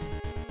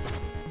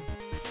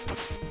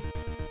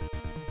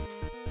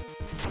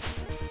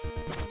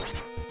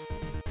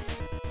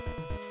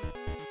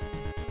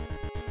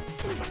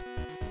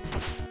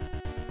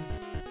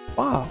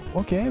 Wow,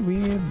 okay,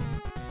 we...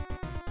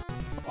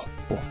 Oh,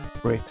 for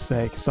frick's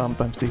sake,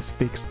 sometimes this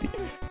fixed the...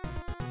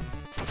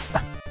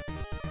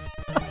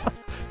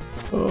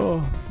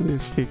 Oh,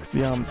 these fixed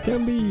jumps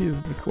can be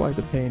quite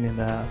a pain in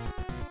the ass.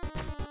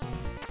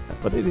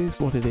 But it is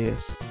what it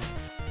is.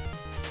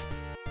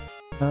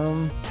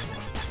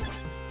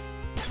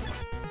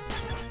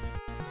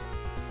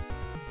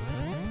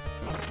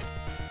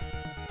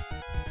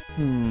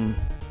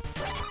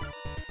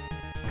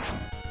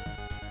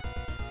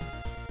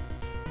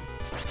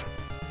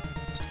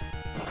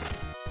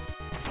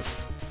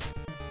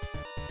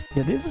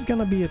 Yeah, this is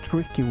gonna be a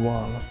tricky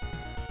one.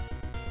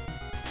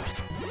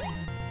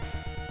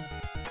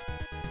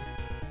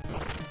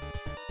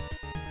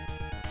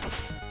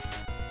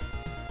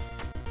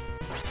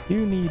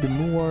 You need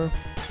more.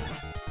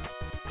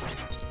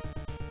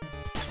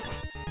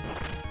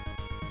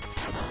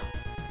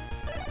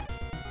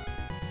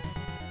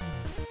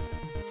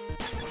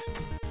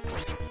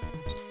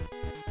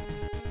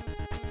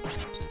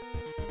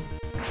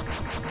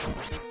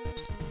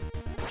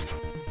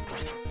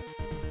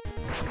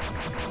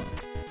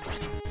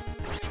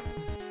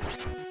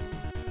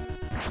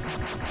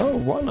 Oh,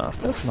 one up,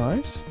 that's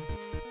nice.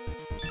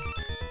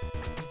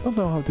 Don't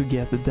know how to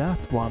get that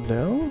one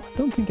though.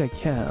 Don't think I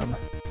can.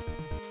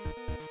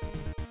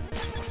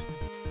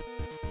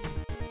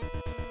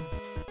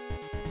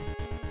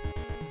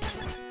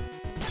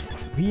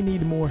 he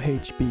need more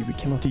HP. We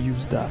cannot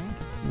use that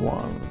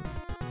one.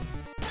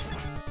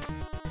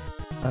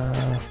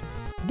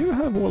 Do you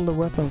have all the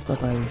weapons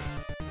that I...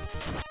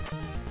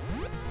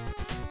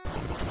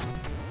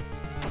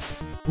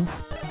 Oof.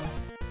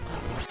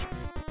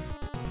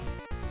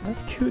 That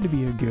could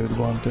be a good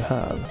one to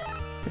have.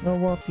 You know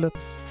what,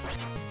 let's...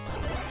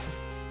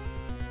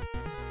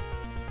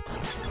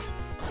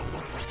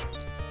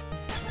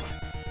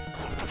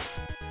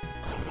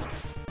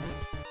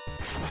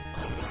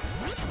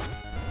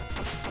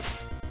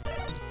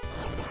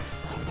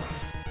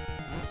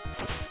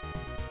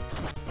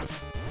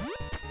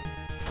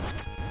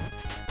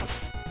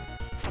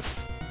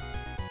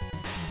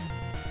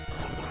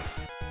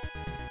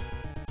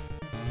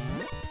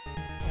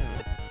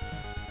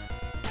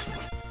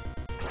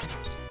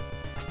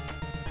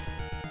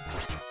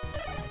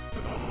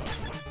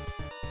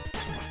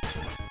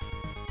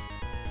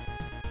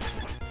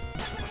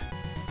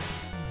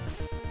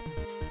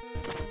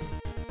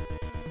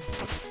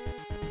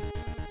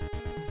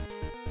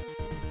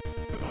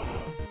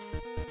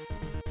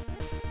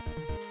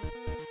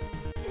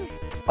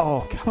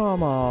 Oh,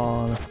 come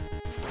on!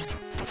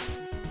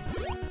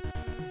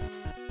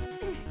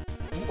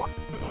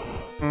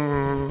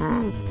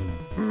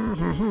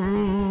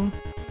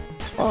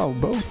 Oh,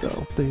 both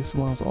of these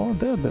ones are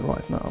dead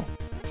right now.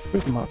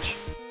 Pretty much.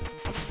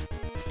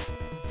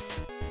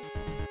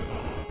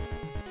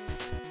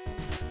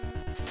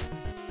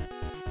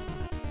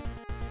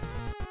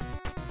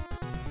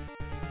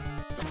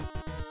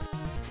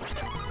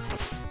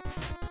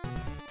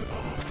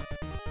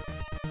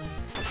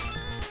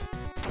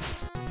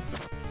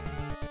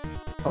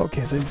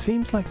 Okay, so it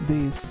seems like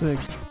this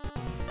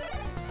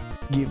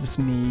gives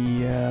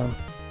me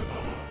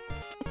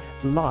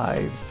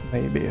lives,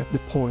 maybe, at the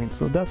point,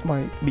 so that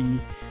might be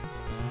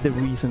the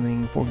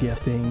reasoning for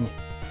getting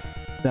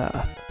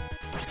that.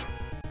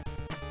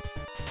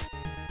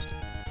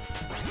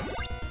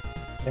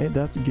 Okay,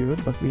 that's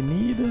good, but we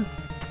need...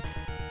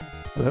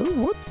 Hello,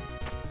 what?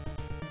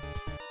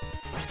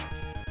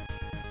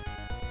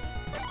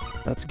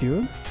 That's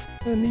good.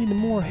 I need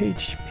more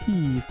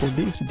HP for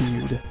this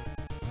dude.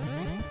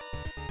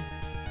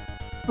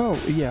 Oh,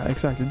 yeah,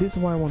 exactly. This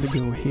is why I want to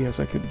go here,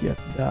 so I could get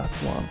that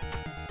one.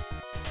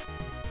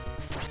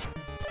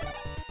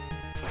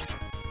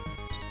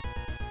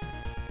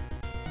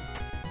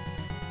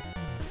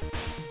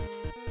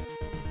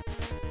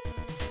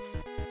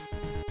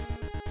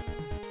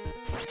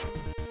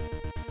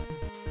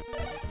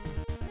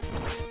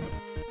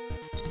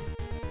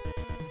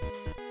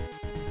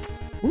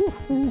 Ooh,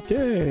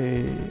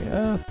 okay,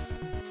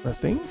 that's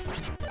interesting.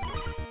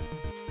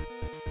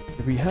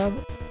 We have...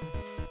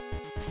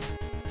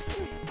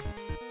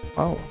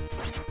 Oh.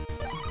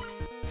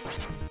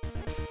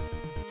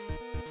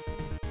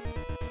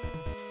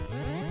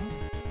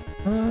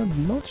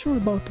 I'm not sure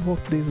about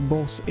what this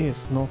boss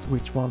is, not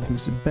which one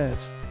who's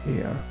best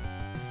here.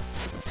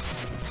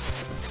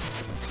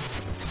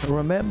 I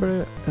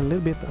remember a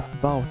little bit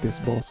about this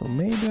boss, so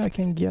maybe I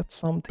can get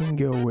something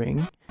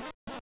going.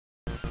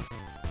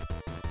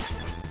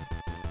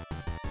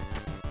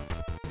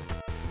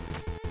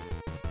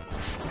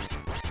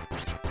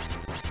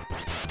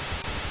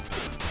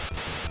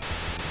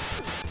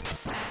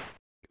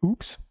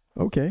 Oops.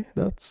 Okay,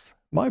 that's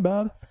my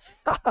bad.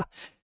 I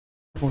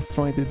was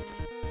trying to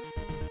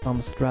some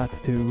strat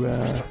to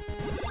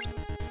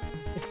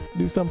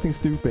do something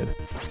stupid,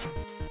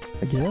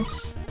 I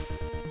guess.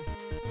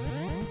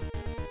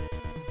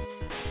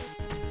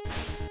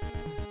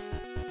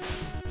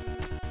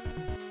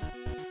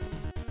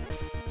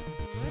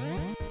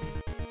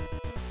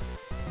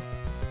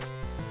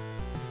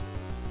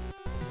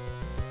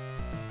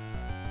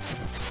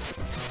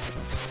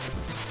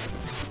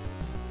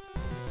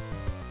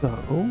 So,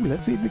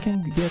 let's see if we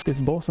can get this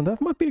boss, and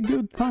that might be a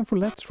good time for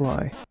let's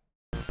try.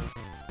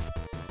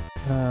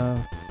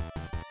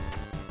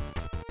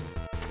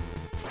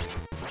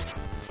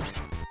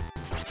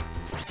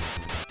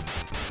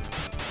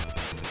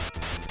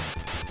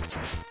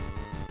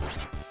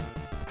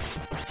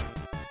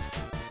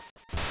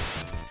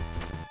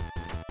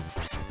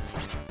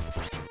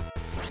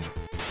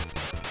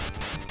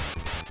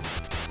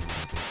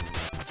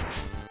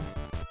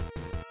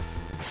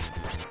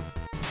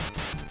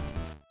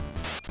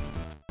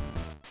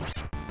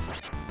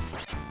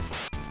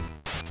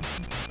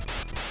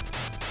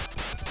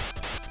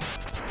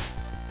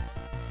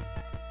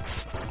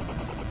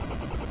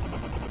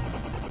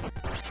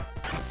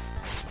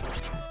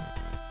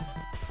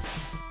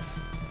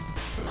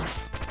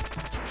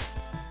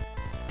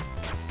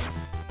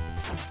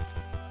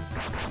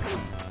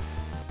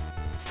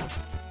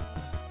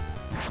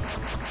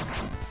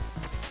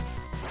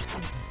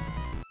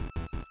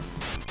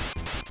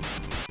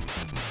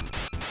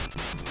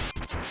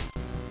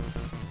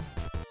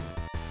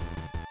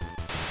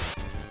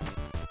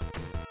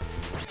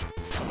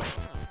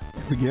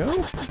 Here we go.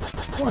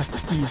 What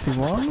easy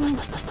one.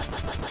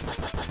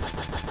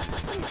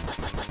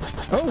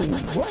 Oh,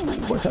 whoa,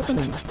 what's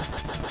happening?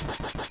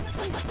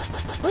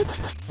 What?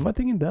 Am I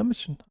taking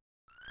damage? I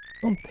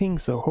don't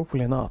think so,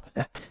 hopefully not.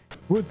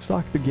 Would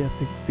suck to get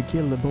to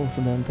kill the boss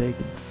and then take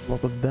a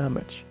lot of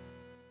damage.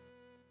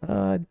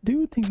 I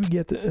do think we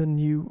get a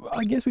new...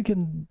 I guess we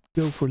can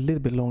go for a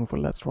little bit longer for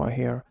Let's Try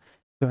here,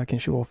 so I can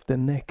show off the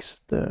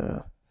next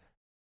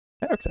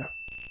character.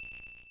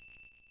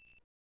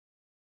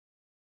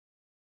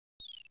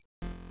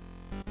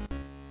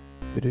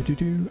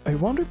 I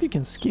wonder if you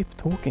can skip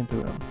talking to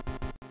him.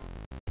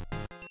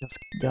 Just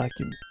like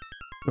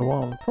go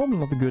on. Probably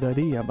not a good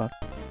idea, but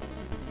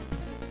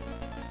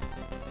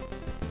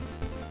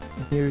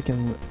here you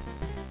can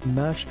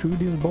mash through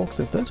these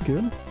boxes. That's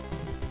good.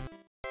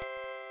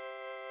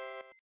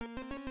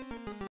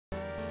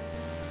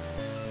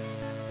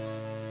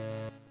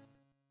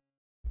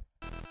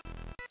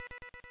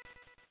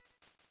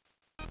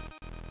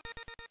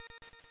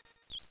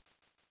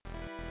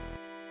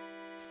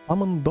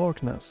 Summon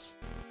Darkness.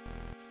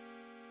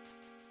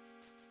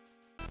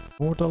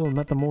 Mortal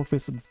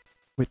Metamorphosis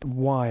with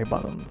Y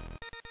button.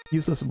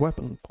 Uses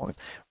weapon points.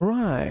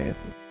 Right.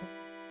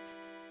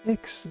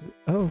 X.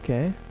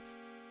 Okay.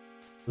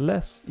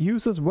 Less.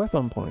 Uses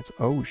weapon points.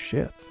 Oh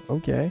shit.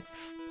 Okay.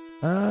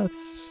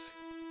 That's...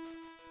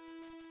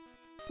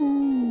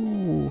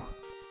 Ooh.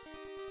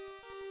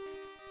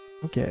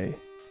 Okay.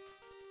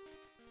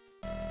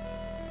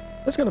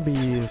 That's gonna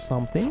be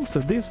something. So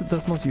this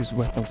does not use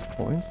weapons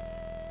points.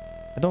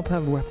 I don't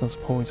have weapons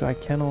points, so I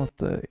cannot...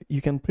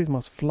 you can pretty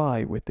much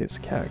fly with this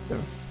character.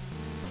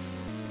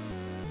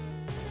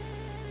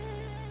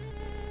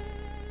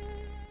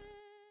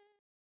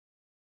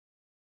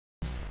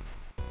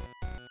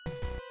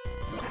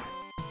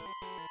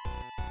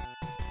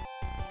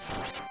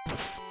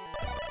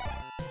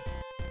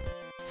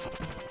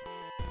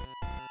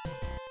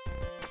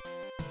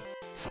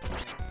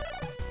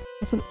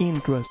 That's an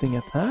interesting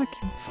attack.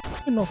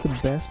 Not the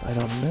best, I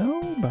don't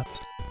know, but...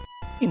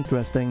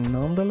 interesting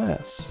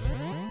nonetheless.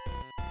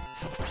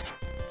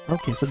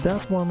 Okay, so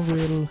that one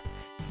will...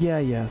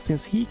 Yeah,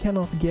 since he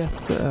cannot get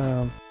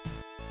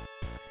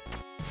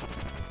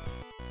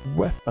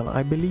weapon,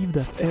 I believe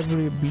that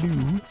every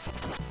blue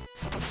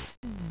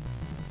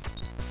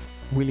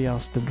will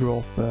just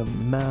drop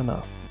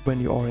mana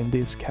when you are in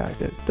this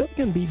character. That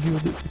can be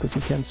good because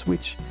you can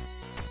switch,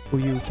 or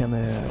you can,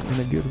 in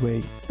a good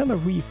way, kind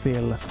of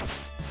refill.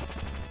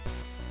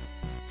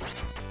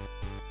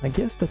 I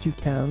guess that you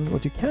can,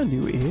 what you can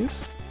do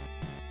is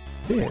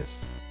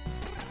this.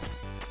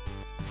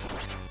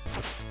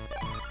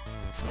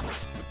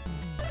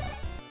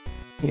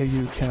 Here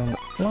you can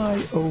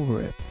fly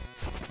over it.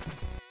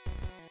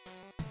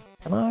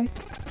 Can I?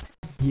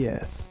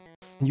 Yes.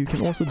 And you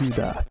can also do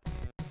that.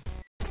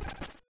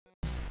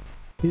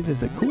 This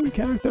is a cool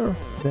character,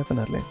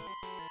 definitely.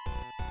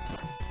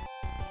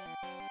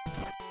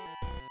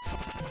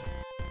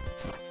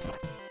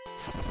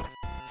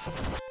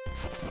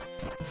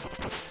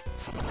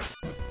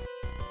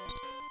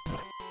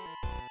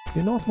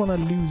 You not want to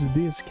lose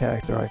this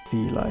character, I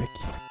feel like.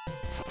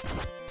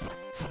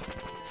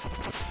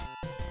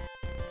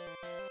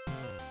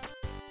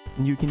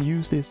 And you can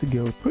use this to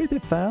go pretty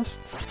fast.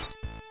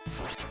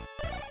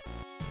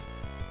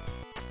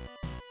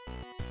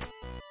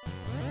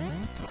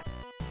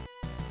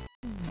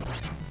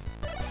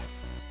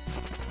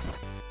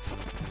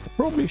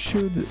 Probably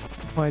should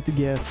try to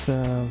get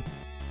a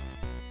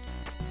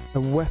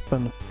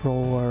weapon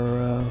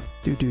for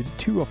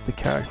two of the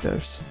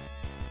characters.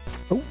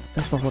 Oh,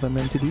 that's not what I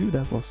meant to do,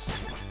 that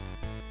was...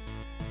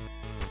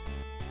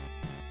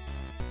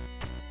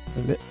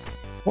 I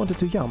wanted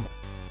to jump.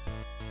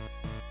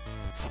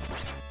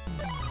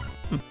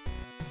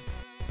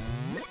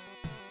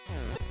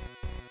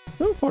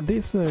 So far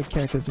this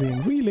character's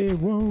been really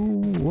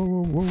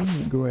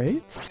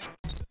great.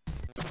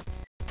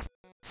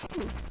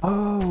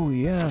 Oh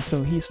yeah,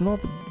 so he's not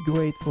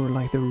great for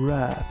like the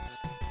rats.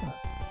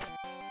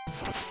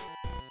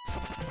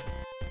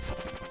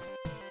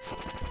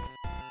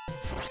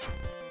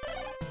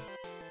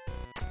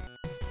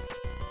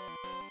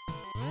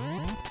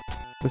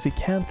 Because he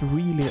can't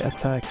really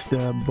attack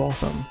the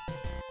bottom.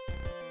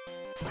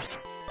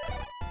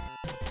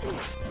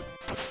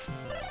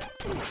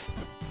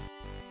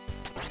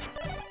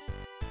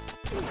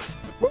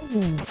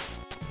 Whoa!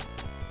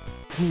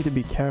 Need to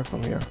be careful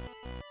here.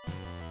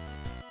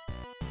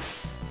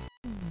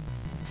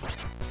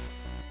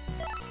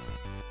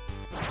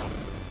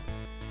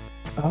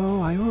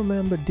 Oh, I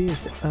remember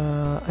this.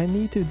 I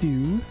need to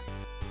do...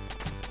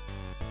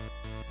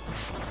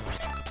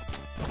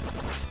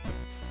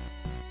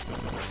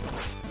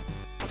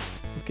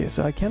 Okay,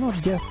 so I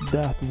cannot get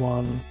that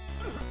one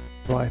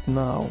right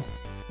now.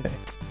 Okay.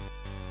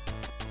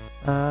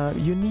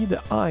 You need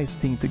the ice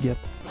thing to get...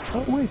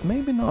 Oh wait,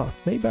 maybe not.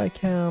 Maybe I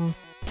can...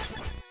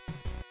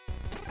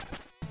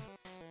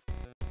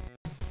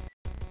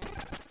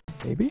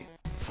 Maybe?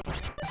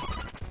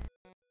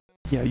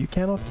 Yeah, you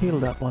cannot kill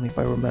that one if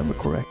I remember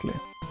correctly.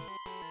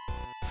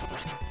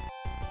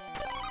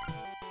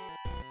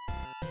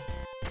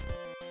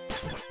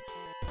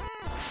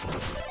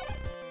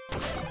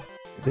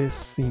 This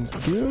seems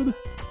good.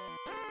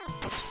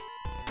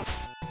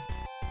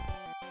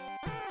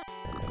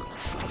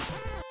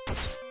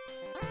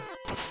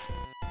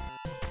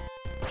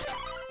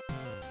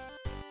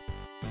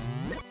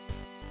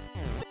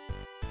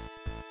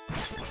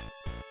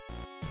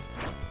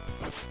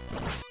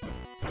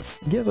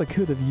 I guess I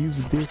could have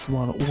used this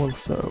one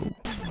also.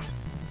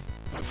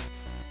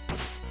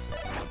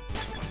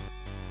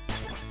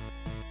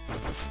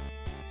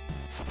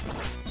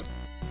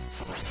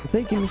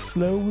 Taking it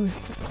slow,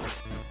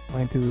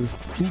 trying to...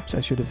 Oops,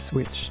 I should have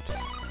switched.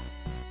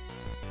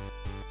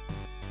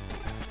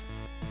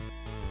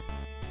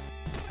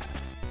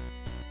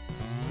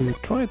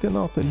 Try to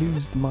not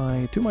lose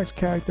too much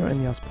character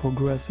and just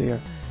progress here.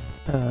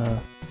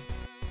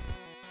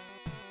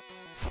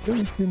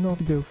 Going to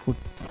not go for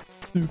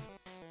super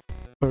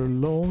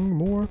long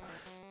more.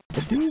 I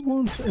do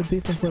want a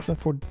different weapon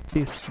for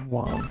this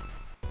one.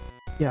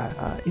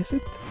 Yeah, is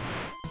it?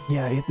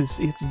 Yeah, it is.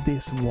 It's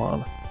this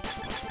one.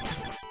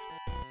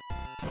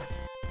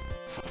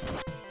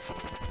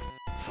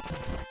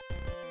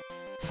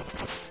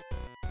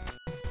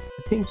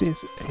 I think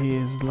this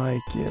is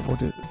like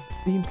what it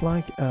seems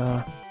like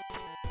a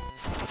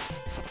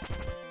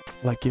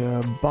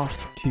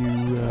buff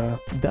to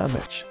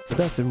damage. So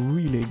that's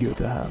really good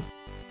to have.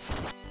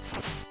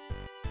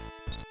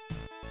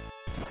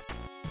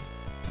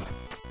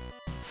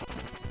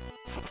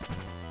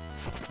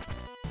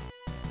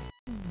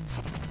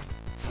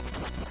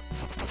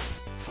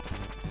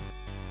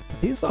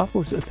 These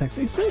upwards attacks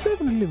is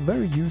definitely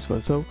very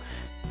useful. So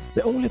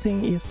the only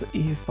thing is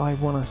if I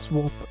wanna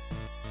swap.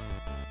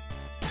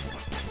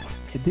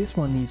 Okay, this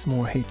one needs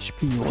more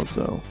HP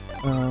also.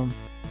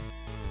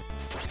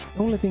 The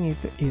only thing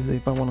is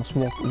if I want to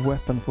swap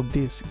weapon for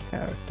this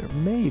character,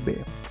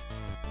 maybe.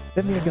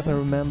 Then I gotta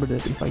remember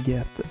that if I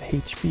get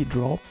HP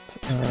dropped,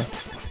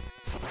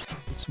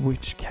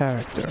 switch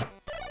character.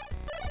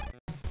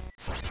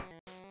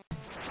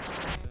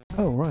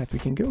 Oh right, we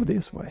can go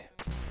this way.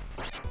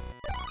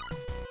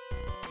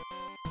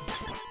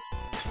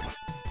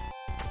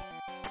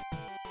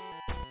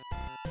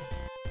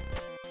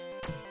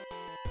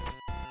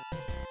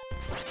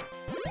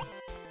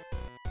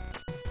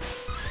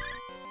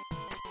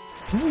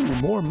 Ooh,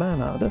 more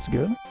mana, that's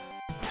good.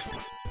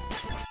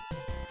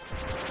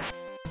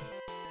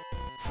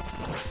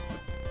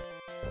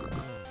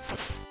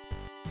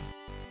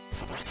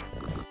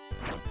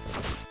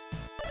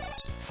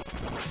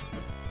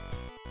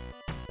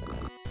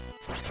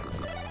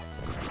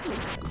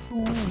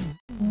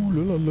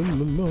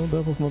 Ooh,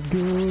 that was not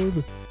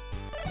good.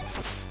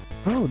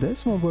 Oh,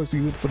 this one works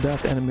good for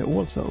that enemy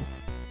also.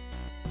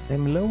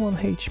 I'm low on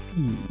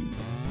HP.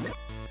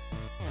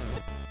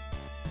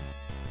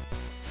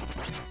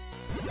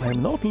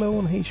 I'm not low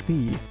on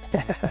HP.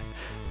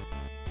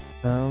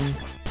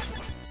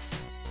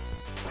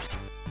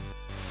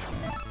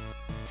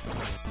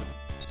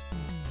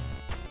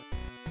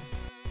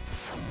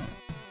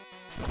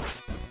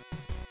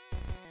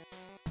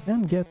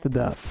 And get to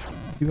that.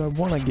 Do I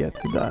want to get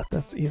to that?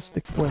 That is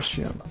the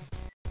question.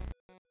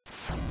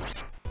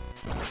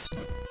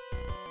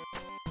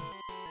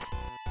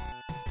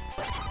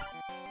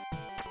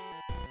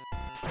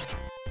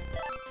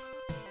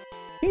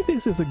 I think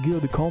this is a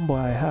good combo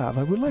I have.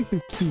 I would like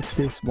to keep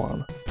this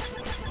one.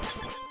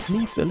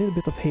 Needs a little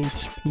bit of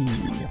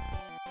HP.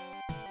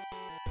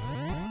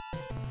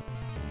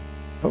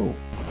 Oh.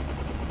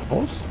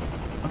 Boss?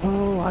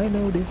 Oh, I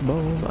know this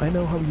boss. I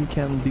know how you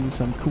can do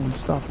some cool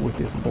stuff with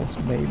this boss,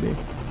 maybe.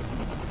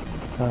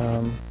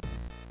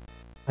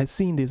 I've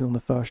seen this on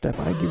the first step.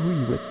 I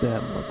agree with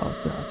them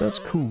about that. That's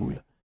cool.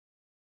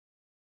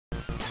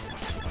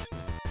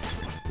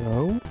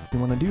 So, you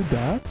wanna do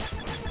that?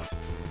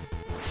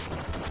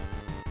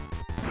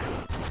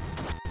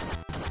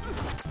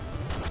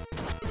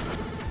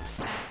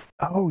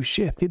 Oh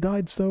shit, he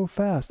died so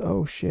fast.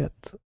 Oh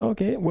shit.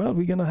 Okay, well,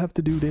 we're gonna have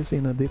to do this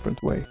in a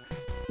different way.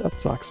 That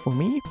sucks for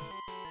me.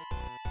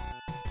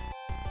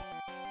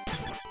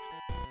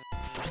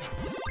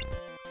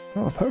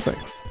 Oh, perfect.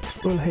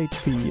 Full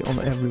HP on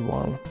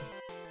everyone.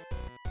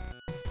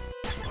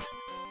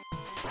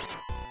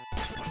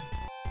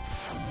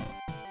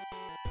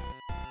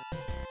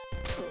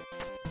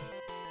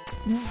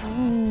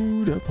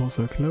 Ooh, that was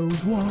a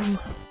close one.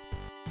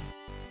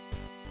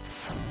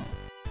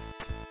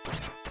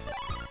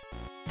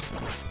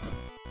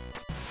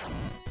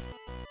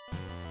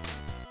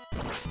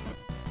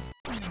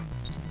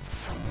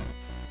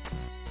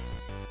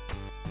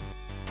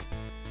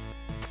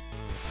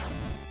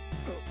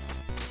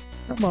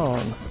 Come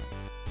on.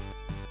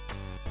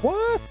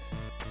 What?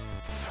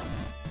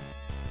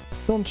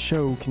 Don't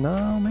choke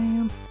now,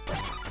 man.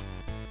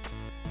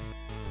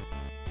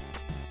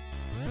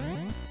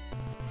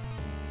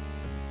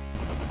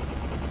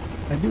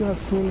 I do have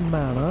full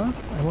mana.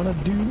 I want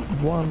to do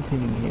one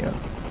thing here.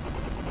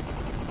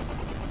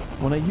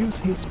 I want to use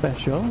his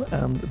special,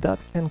 and that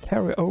can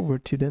carry over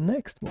to the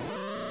next one.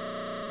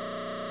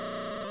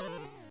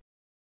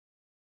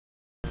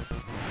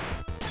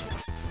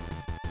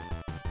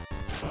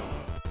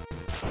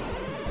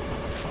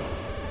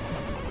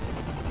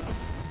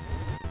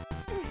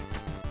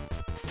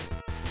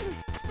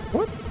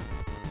 What?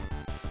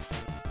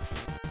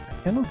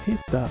 I cannot hit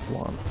that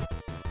one.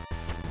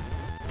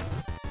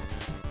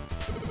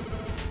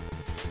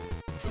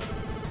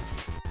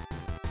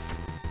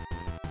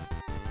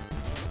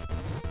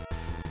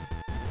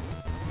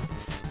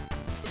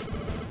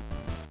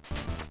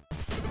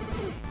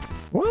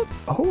 What?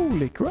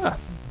 Holy crap!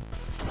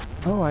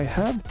 Oh, I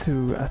have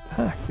to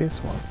attack this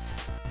one.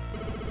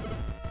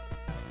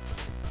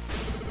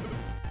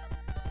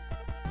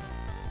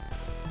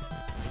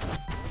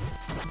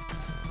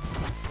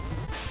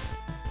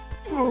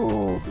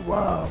 Oh,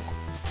 wow!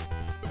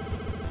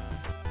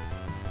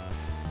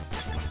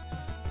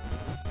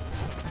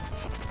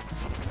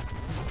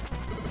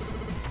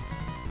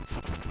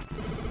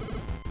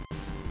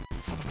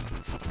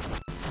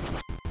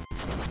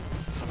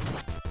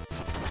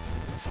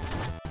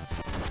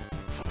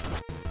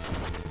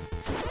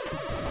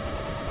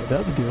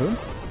 That's good.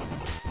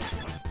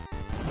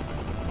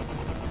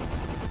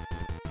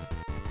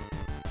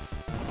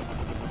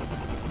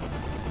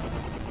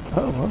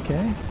 Oh,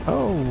 okay.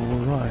 Oh,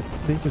 right.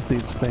 This is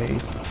this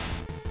phase.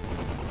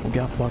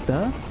 Forgot about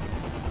that.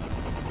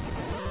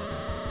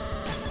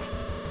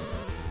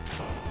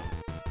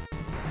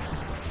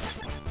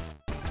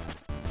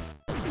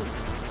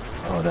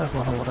 Oh, that's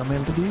not what I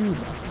meant to do,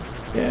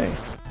 but... Yay.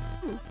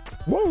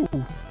 Whoa!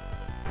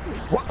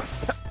 What?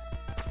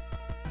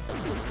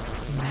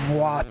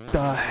 What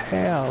the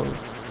hell?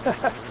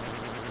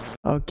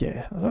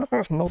 Okay, not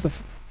the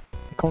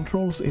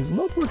controls is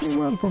not working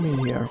well for me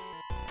here.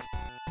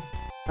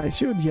 I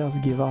should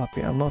just give up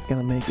here. I'm not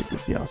gonna make it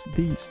with just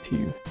these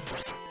two.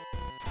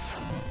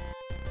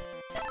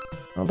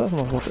 Well, that's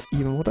not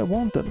even what I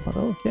wanted, but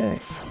okay.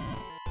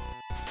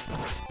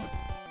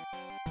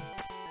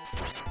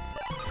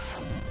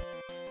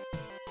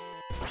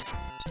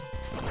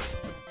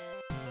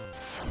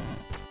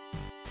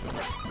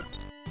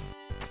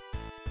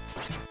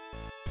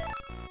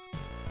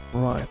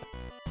 Right.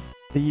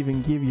 They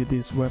even give you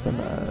this weapon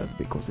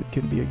because it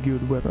could be a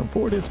good weapon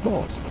for this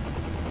boss.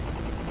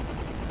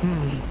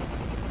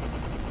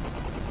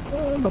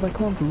 But I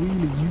can't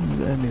really use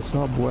any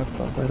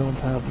sub-weapons. I don't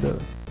have the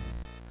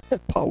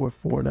power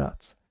for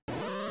that.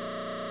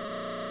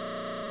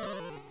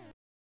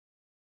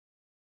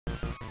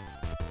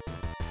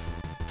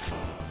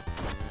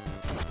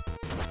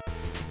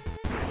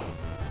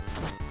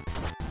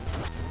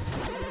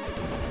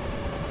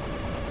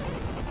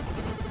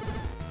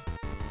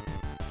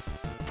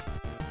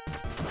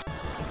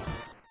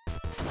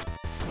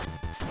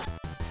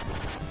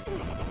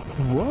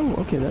 Whoa,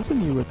 okay, that's a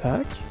new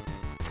attack.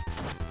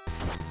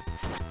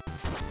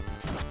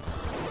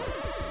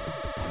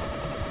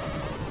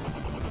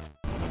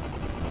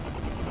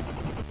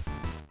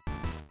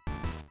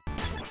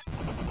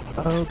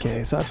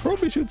 Okay, so I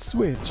probably should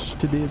switch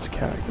to this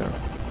character.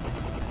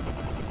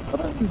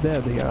 But I'm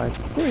dead here, I'm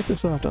pretty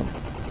certain.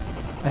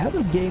 I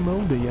haven't game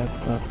over yet,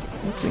 but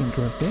that's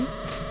interesting.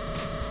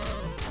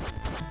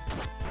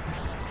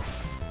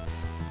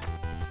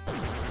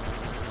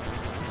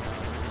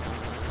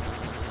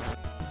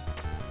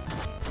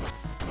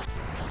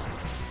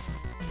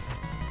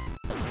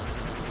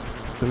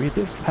 So it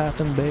is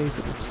pattern based,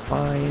 so it's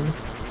fine.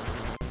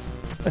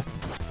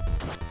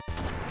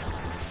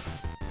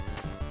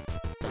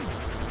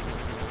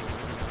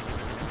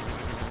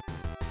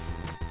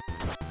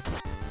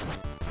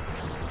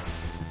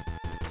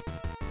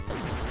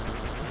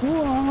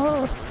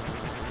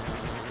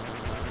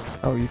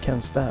 Oh, you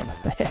can stand.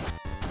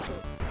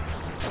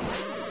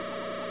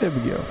 There we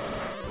go.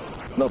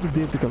 It's not a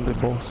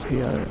difficult boss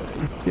here.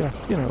 It's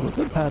just, you know,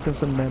 the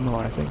patterns and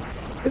memorizing.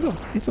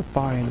 It's a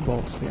fine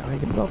boss here. I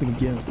have nothing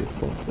against this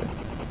boss there.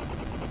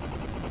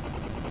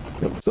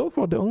 So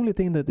far, the only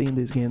thing that in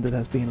this game that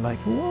has been like,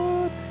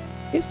 what?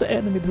 Is the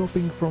enemy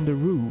dropping from the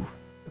roof?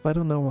 Because I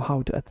don't know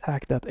how to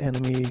attack that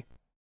enemy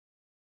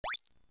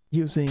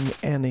using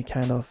any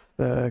kind of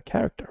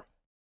character.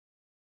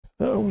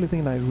 The only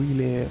thing I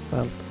really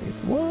felt is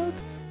what?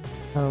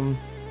 And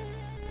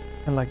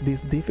like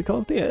this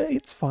difficulty,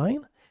 it's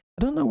fine.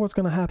 I don't know what's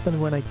gonna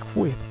happen when I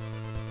quit.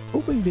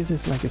 Hoping this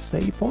is like a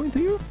save point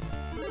here.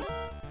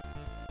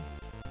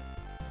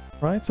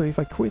 Right, so if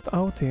I quit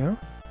out here,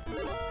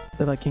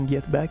 then I can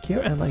get back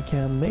here and I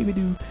can maybe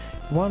do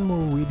one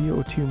more video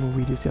or two more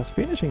videos just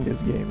finishing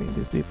this game in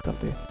this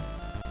difficulty.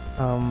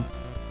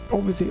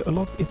 Obviously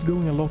it's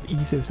going a lot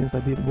easier since I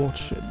did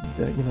watch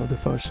the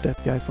first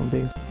step guide from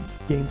this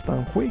Games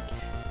Done Quick.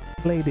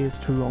 Play this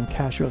through on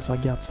casual, so I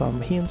got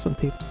some hints and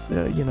tips,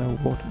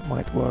 what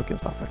might work and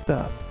stuff like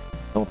that.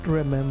 Not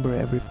remember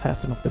every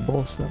pattern of the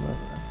boss and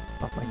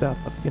stuff like that,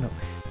 but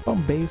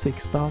some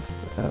basic stuff,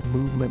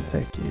 movement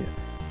tech,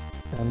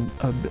 and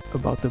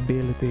about the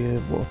ability,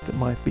 what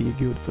might be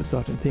good for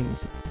certain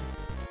things.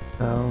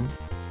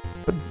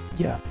 But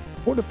yeah,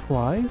 for the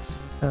price,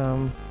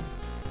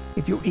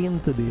 if you're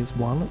into this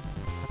one,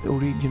 the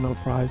original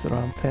price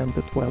around 10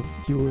 to 12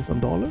 euros and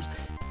dollars,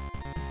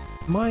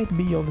 might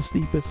be of the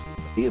steepest,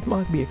 it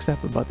might be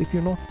acceptable, but if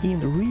you're not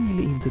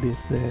really into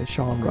this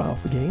genre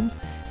of games,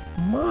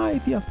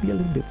 might just be a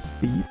little bit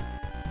steep.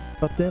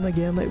 But then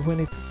again, when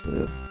it's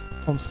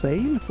on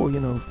sale for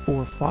 $4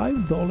 or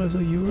 $5 or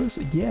euros,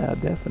 yeah,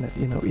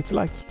 definitely, it's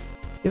like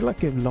a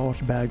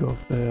large bag of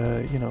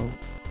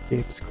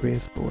chips,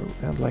 crisp,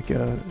 and like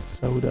a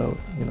soda,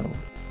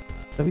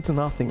 so it's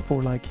nothing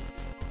for like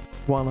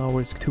 1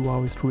 hour, 2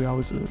 hours, 3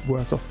 hours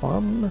worth of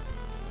fun.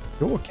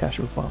 pure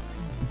casual fun,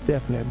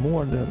 definitely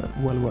more than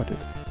well worth it.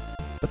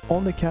 But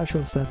on the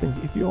casual settings,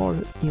 if you are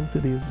into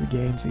these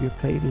games, if you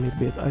played a little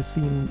bit, I've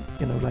seen,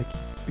 you know, like,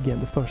 again,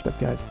 the first step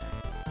guys,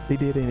 they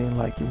did it in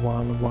like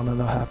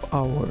 1.5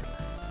 hour,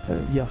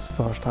 just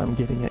first time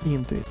getting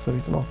into it, so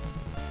it's not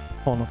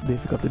ton of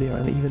difficulty there.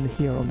 And even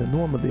here on the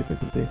normal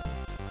difficulty,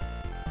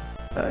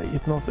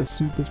 it's not a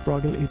super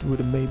struggle. It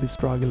would maybe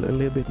struggle a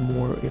little bit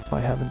more if I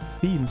haven't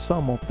seen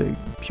some of the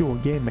pure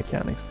game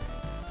mechanics.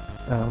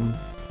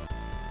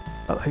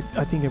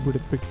 I think I would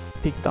have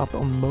picked up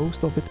on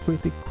most of it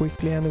pretty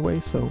quickly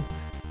anyway, so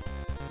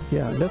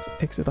yeah, let's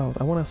exit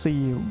out. I want to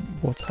see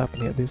what's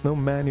happening here. There's no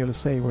manual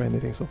save or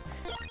anything, so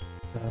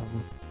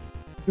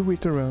you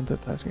return to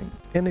the task screen.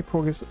 Any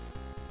progress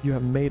you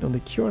have made on the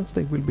current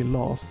state will be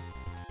lost.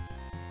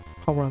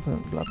 Power up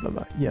and blah blah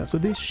blah. Yeah, so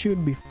this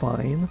should be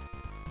fine.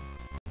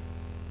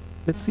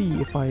 Let's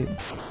see if I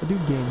do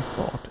game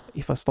start,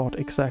 if I start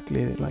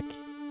exactly like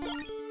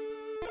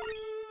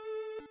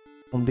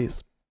on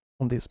this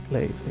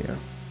place here.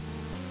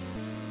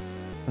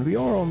 And we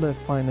are on the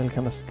final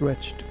kind of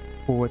stretched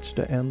towards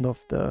the end of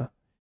the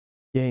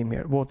game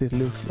here, what it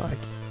looks like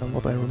and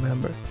what I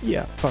remember.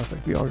 Yeah,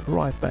 perfect, we are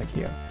right back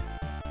here.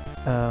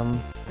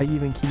 I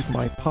even keep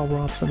my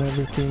power-ups and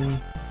everything.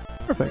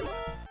 Perfect.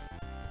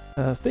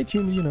 Stay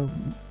tuned, you know,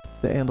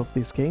 the end of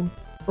this game.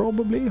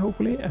 Probably,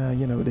 hopefully,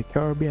 you know, the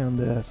Kirby and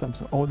the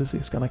Samsung Odyssey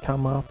is gonna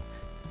come up.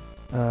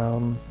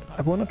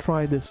 I wanna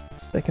try this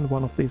second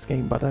one of this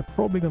game, but I'm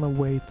probably gonna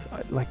wait,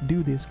 like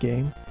do this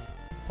game,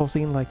 toss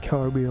in like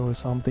Kirby or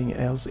something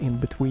else in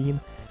between,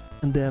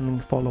 and then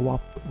follow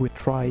up with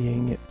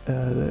trying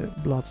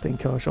Bloodstained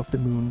Curse of the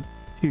Moon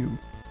 2,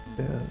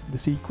 the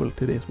sequel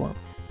to this one.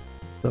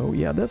 So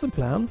yeah, that's a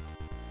plan.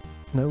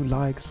 No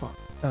likes,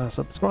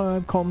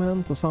 subscribe,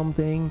 comment or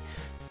something.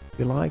 If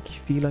you like,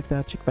 feel like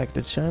that, check back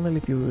the channel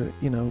if you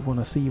know, want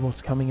to see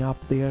what's coming up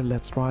there.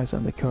 Let's try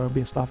and the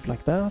Kirby stuff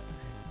like that.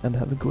 And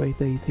have a great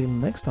day till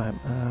next time.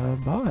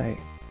 Bye.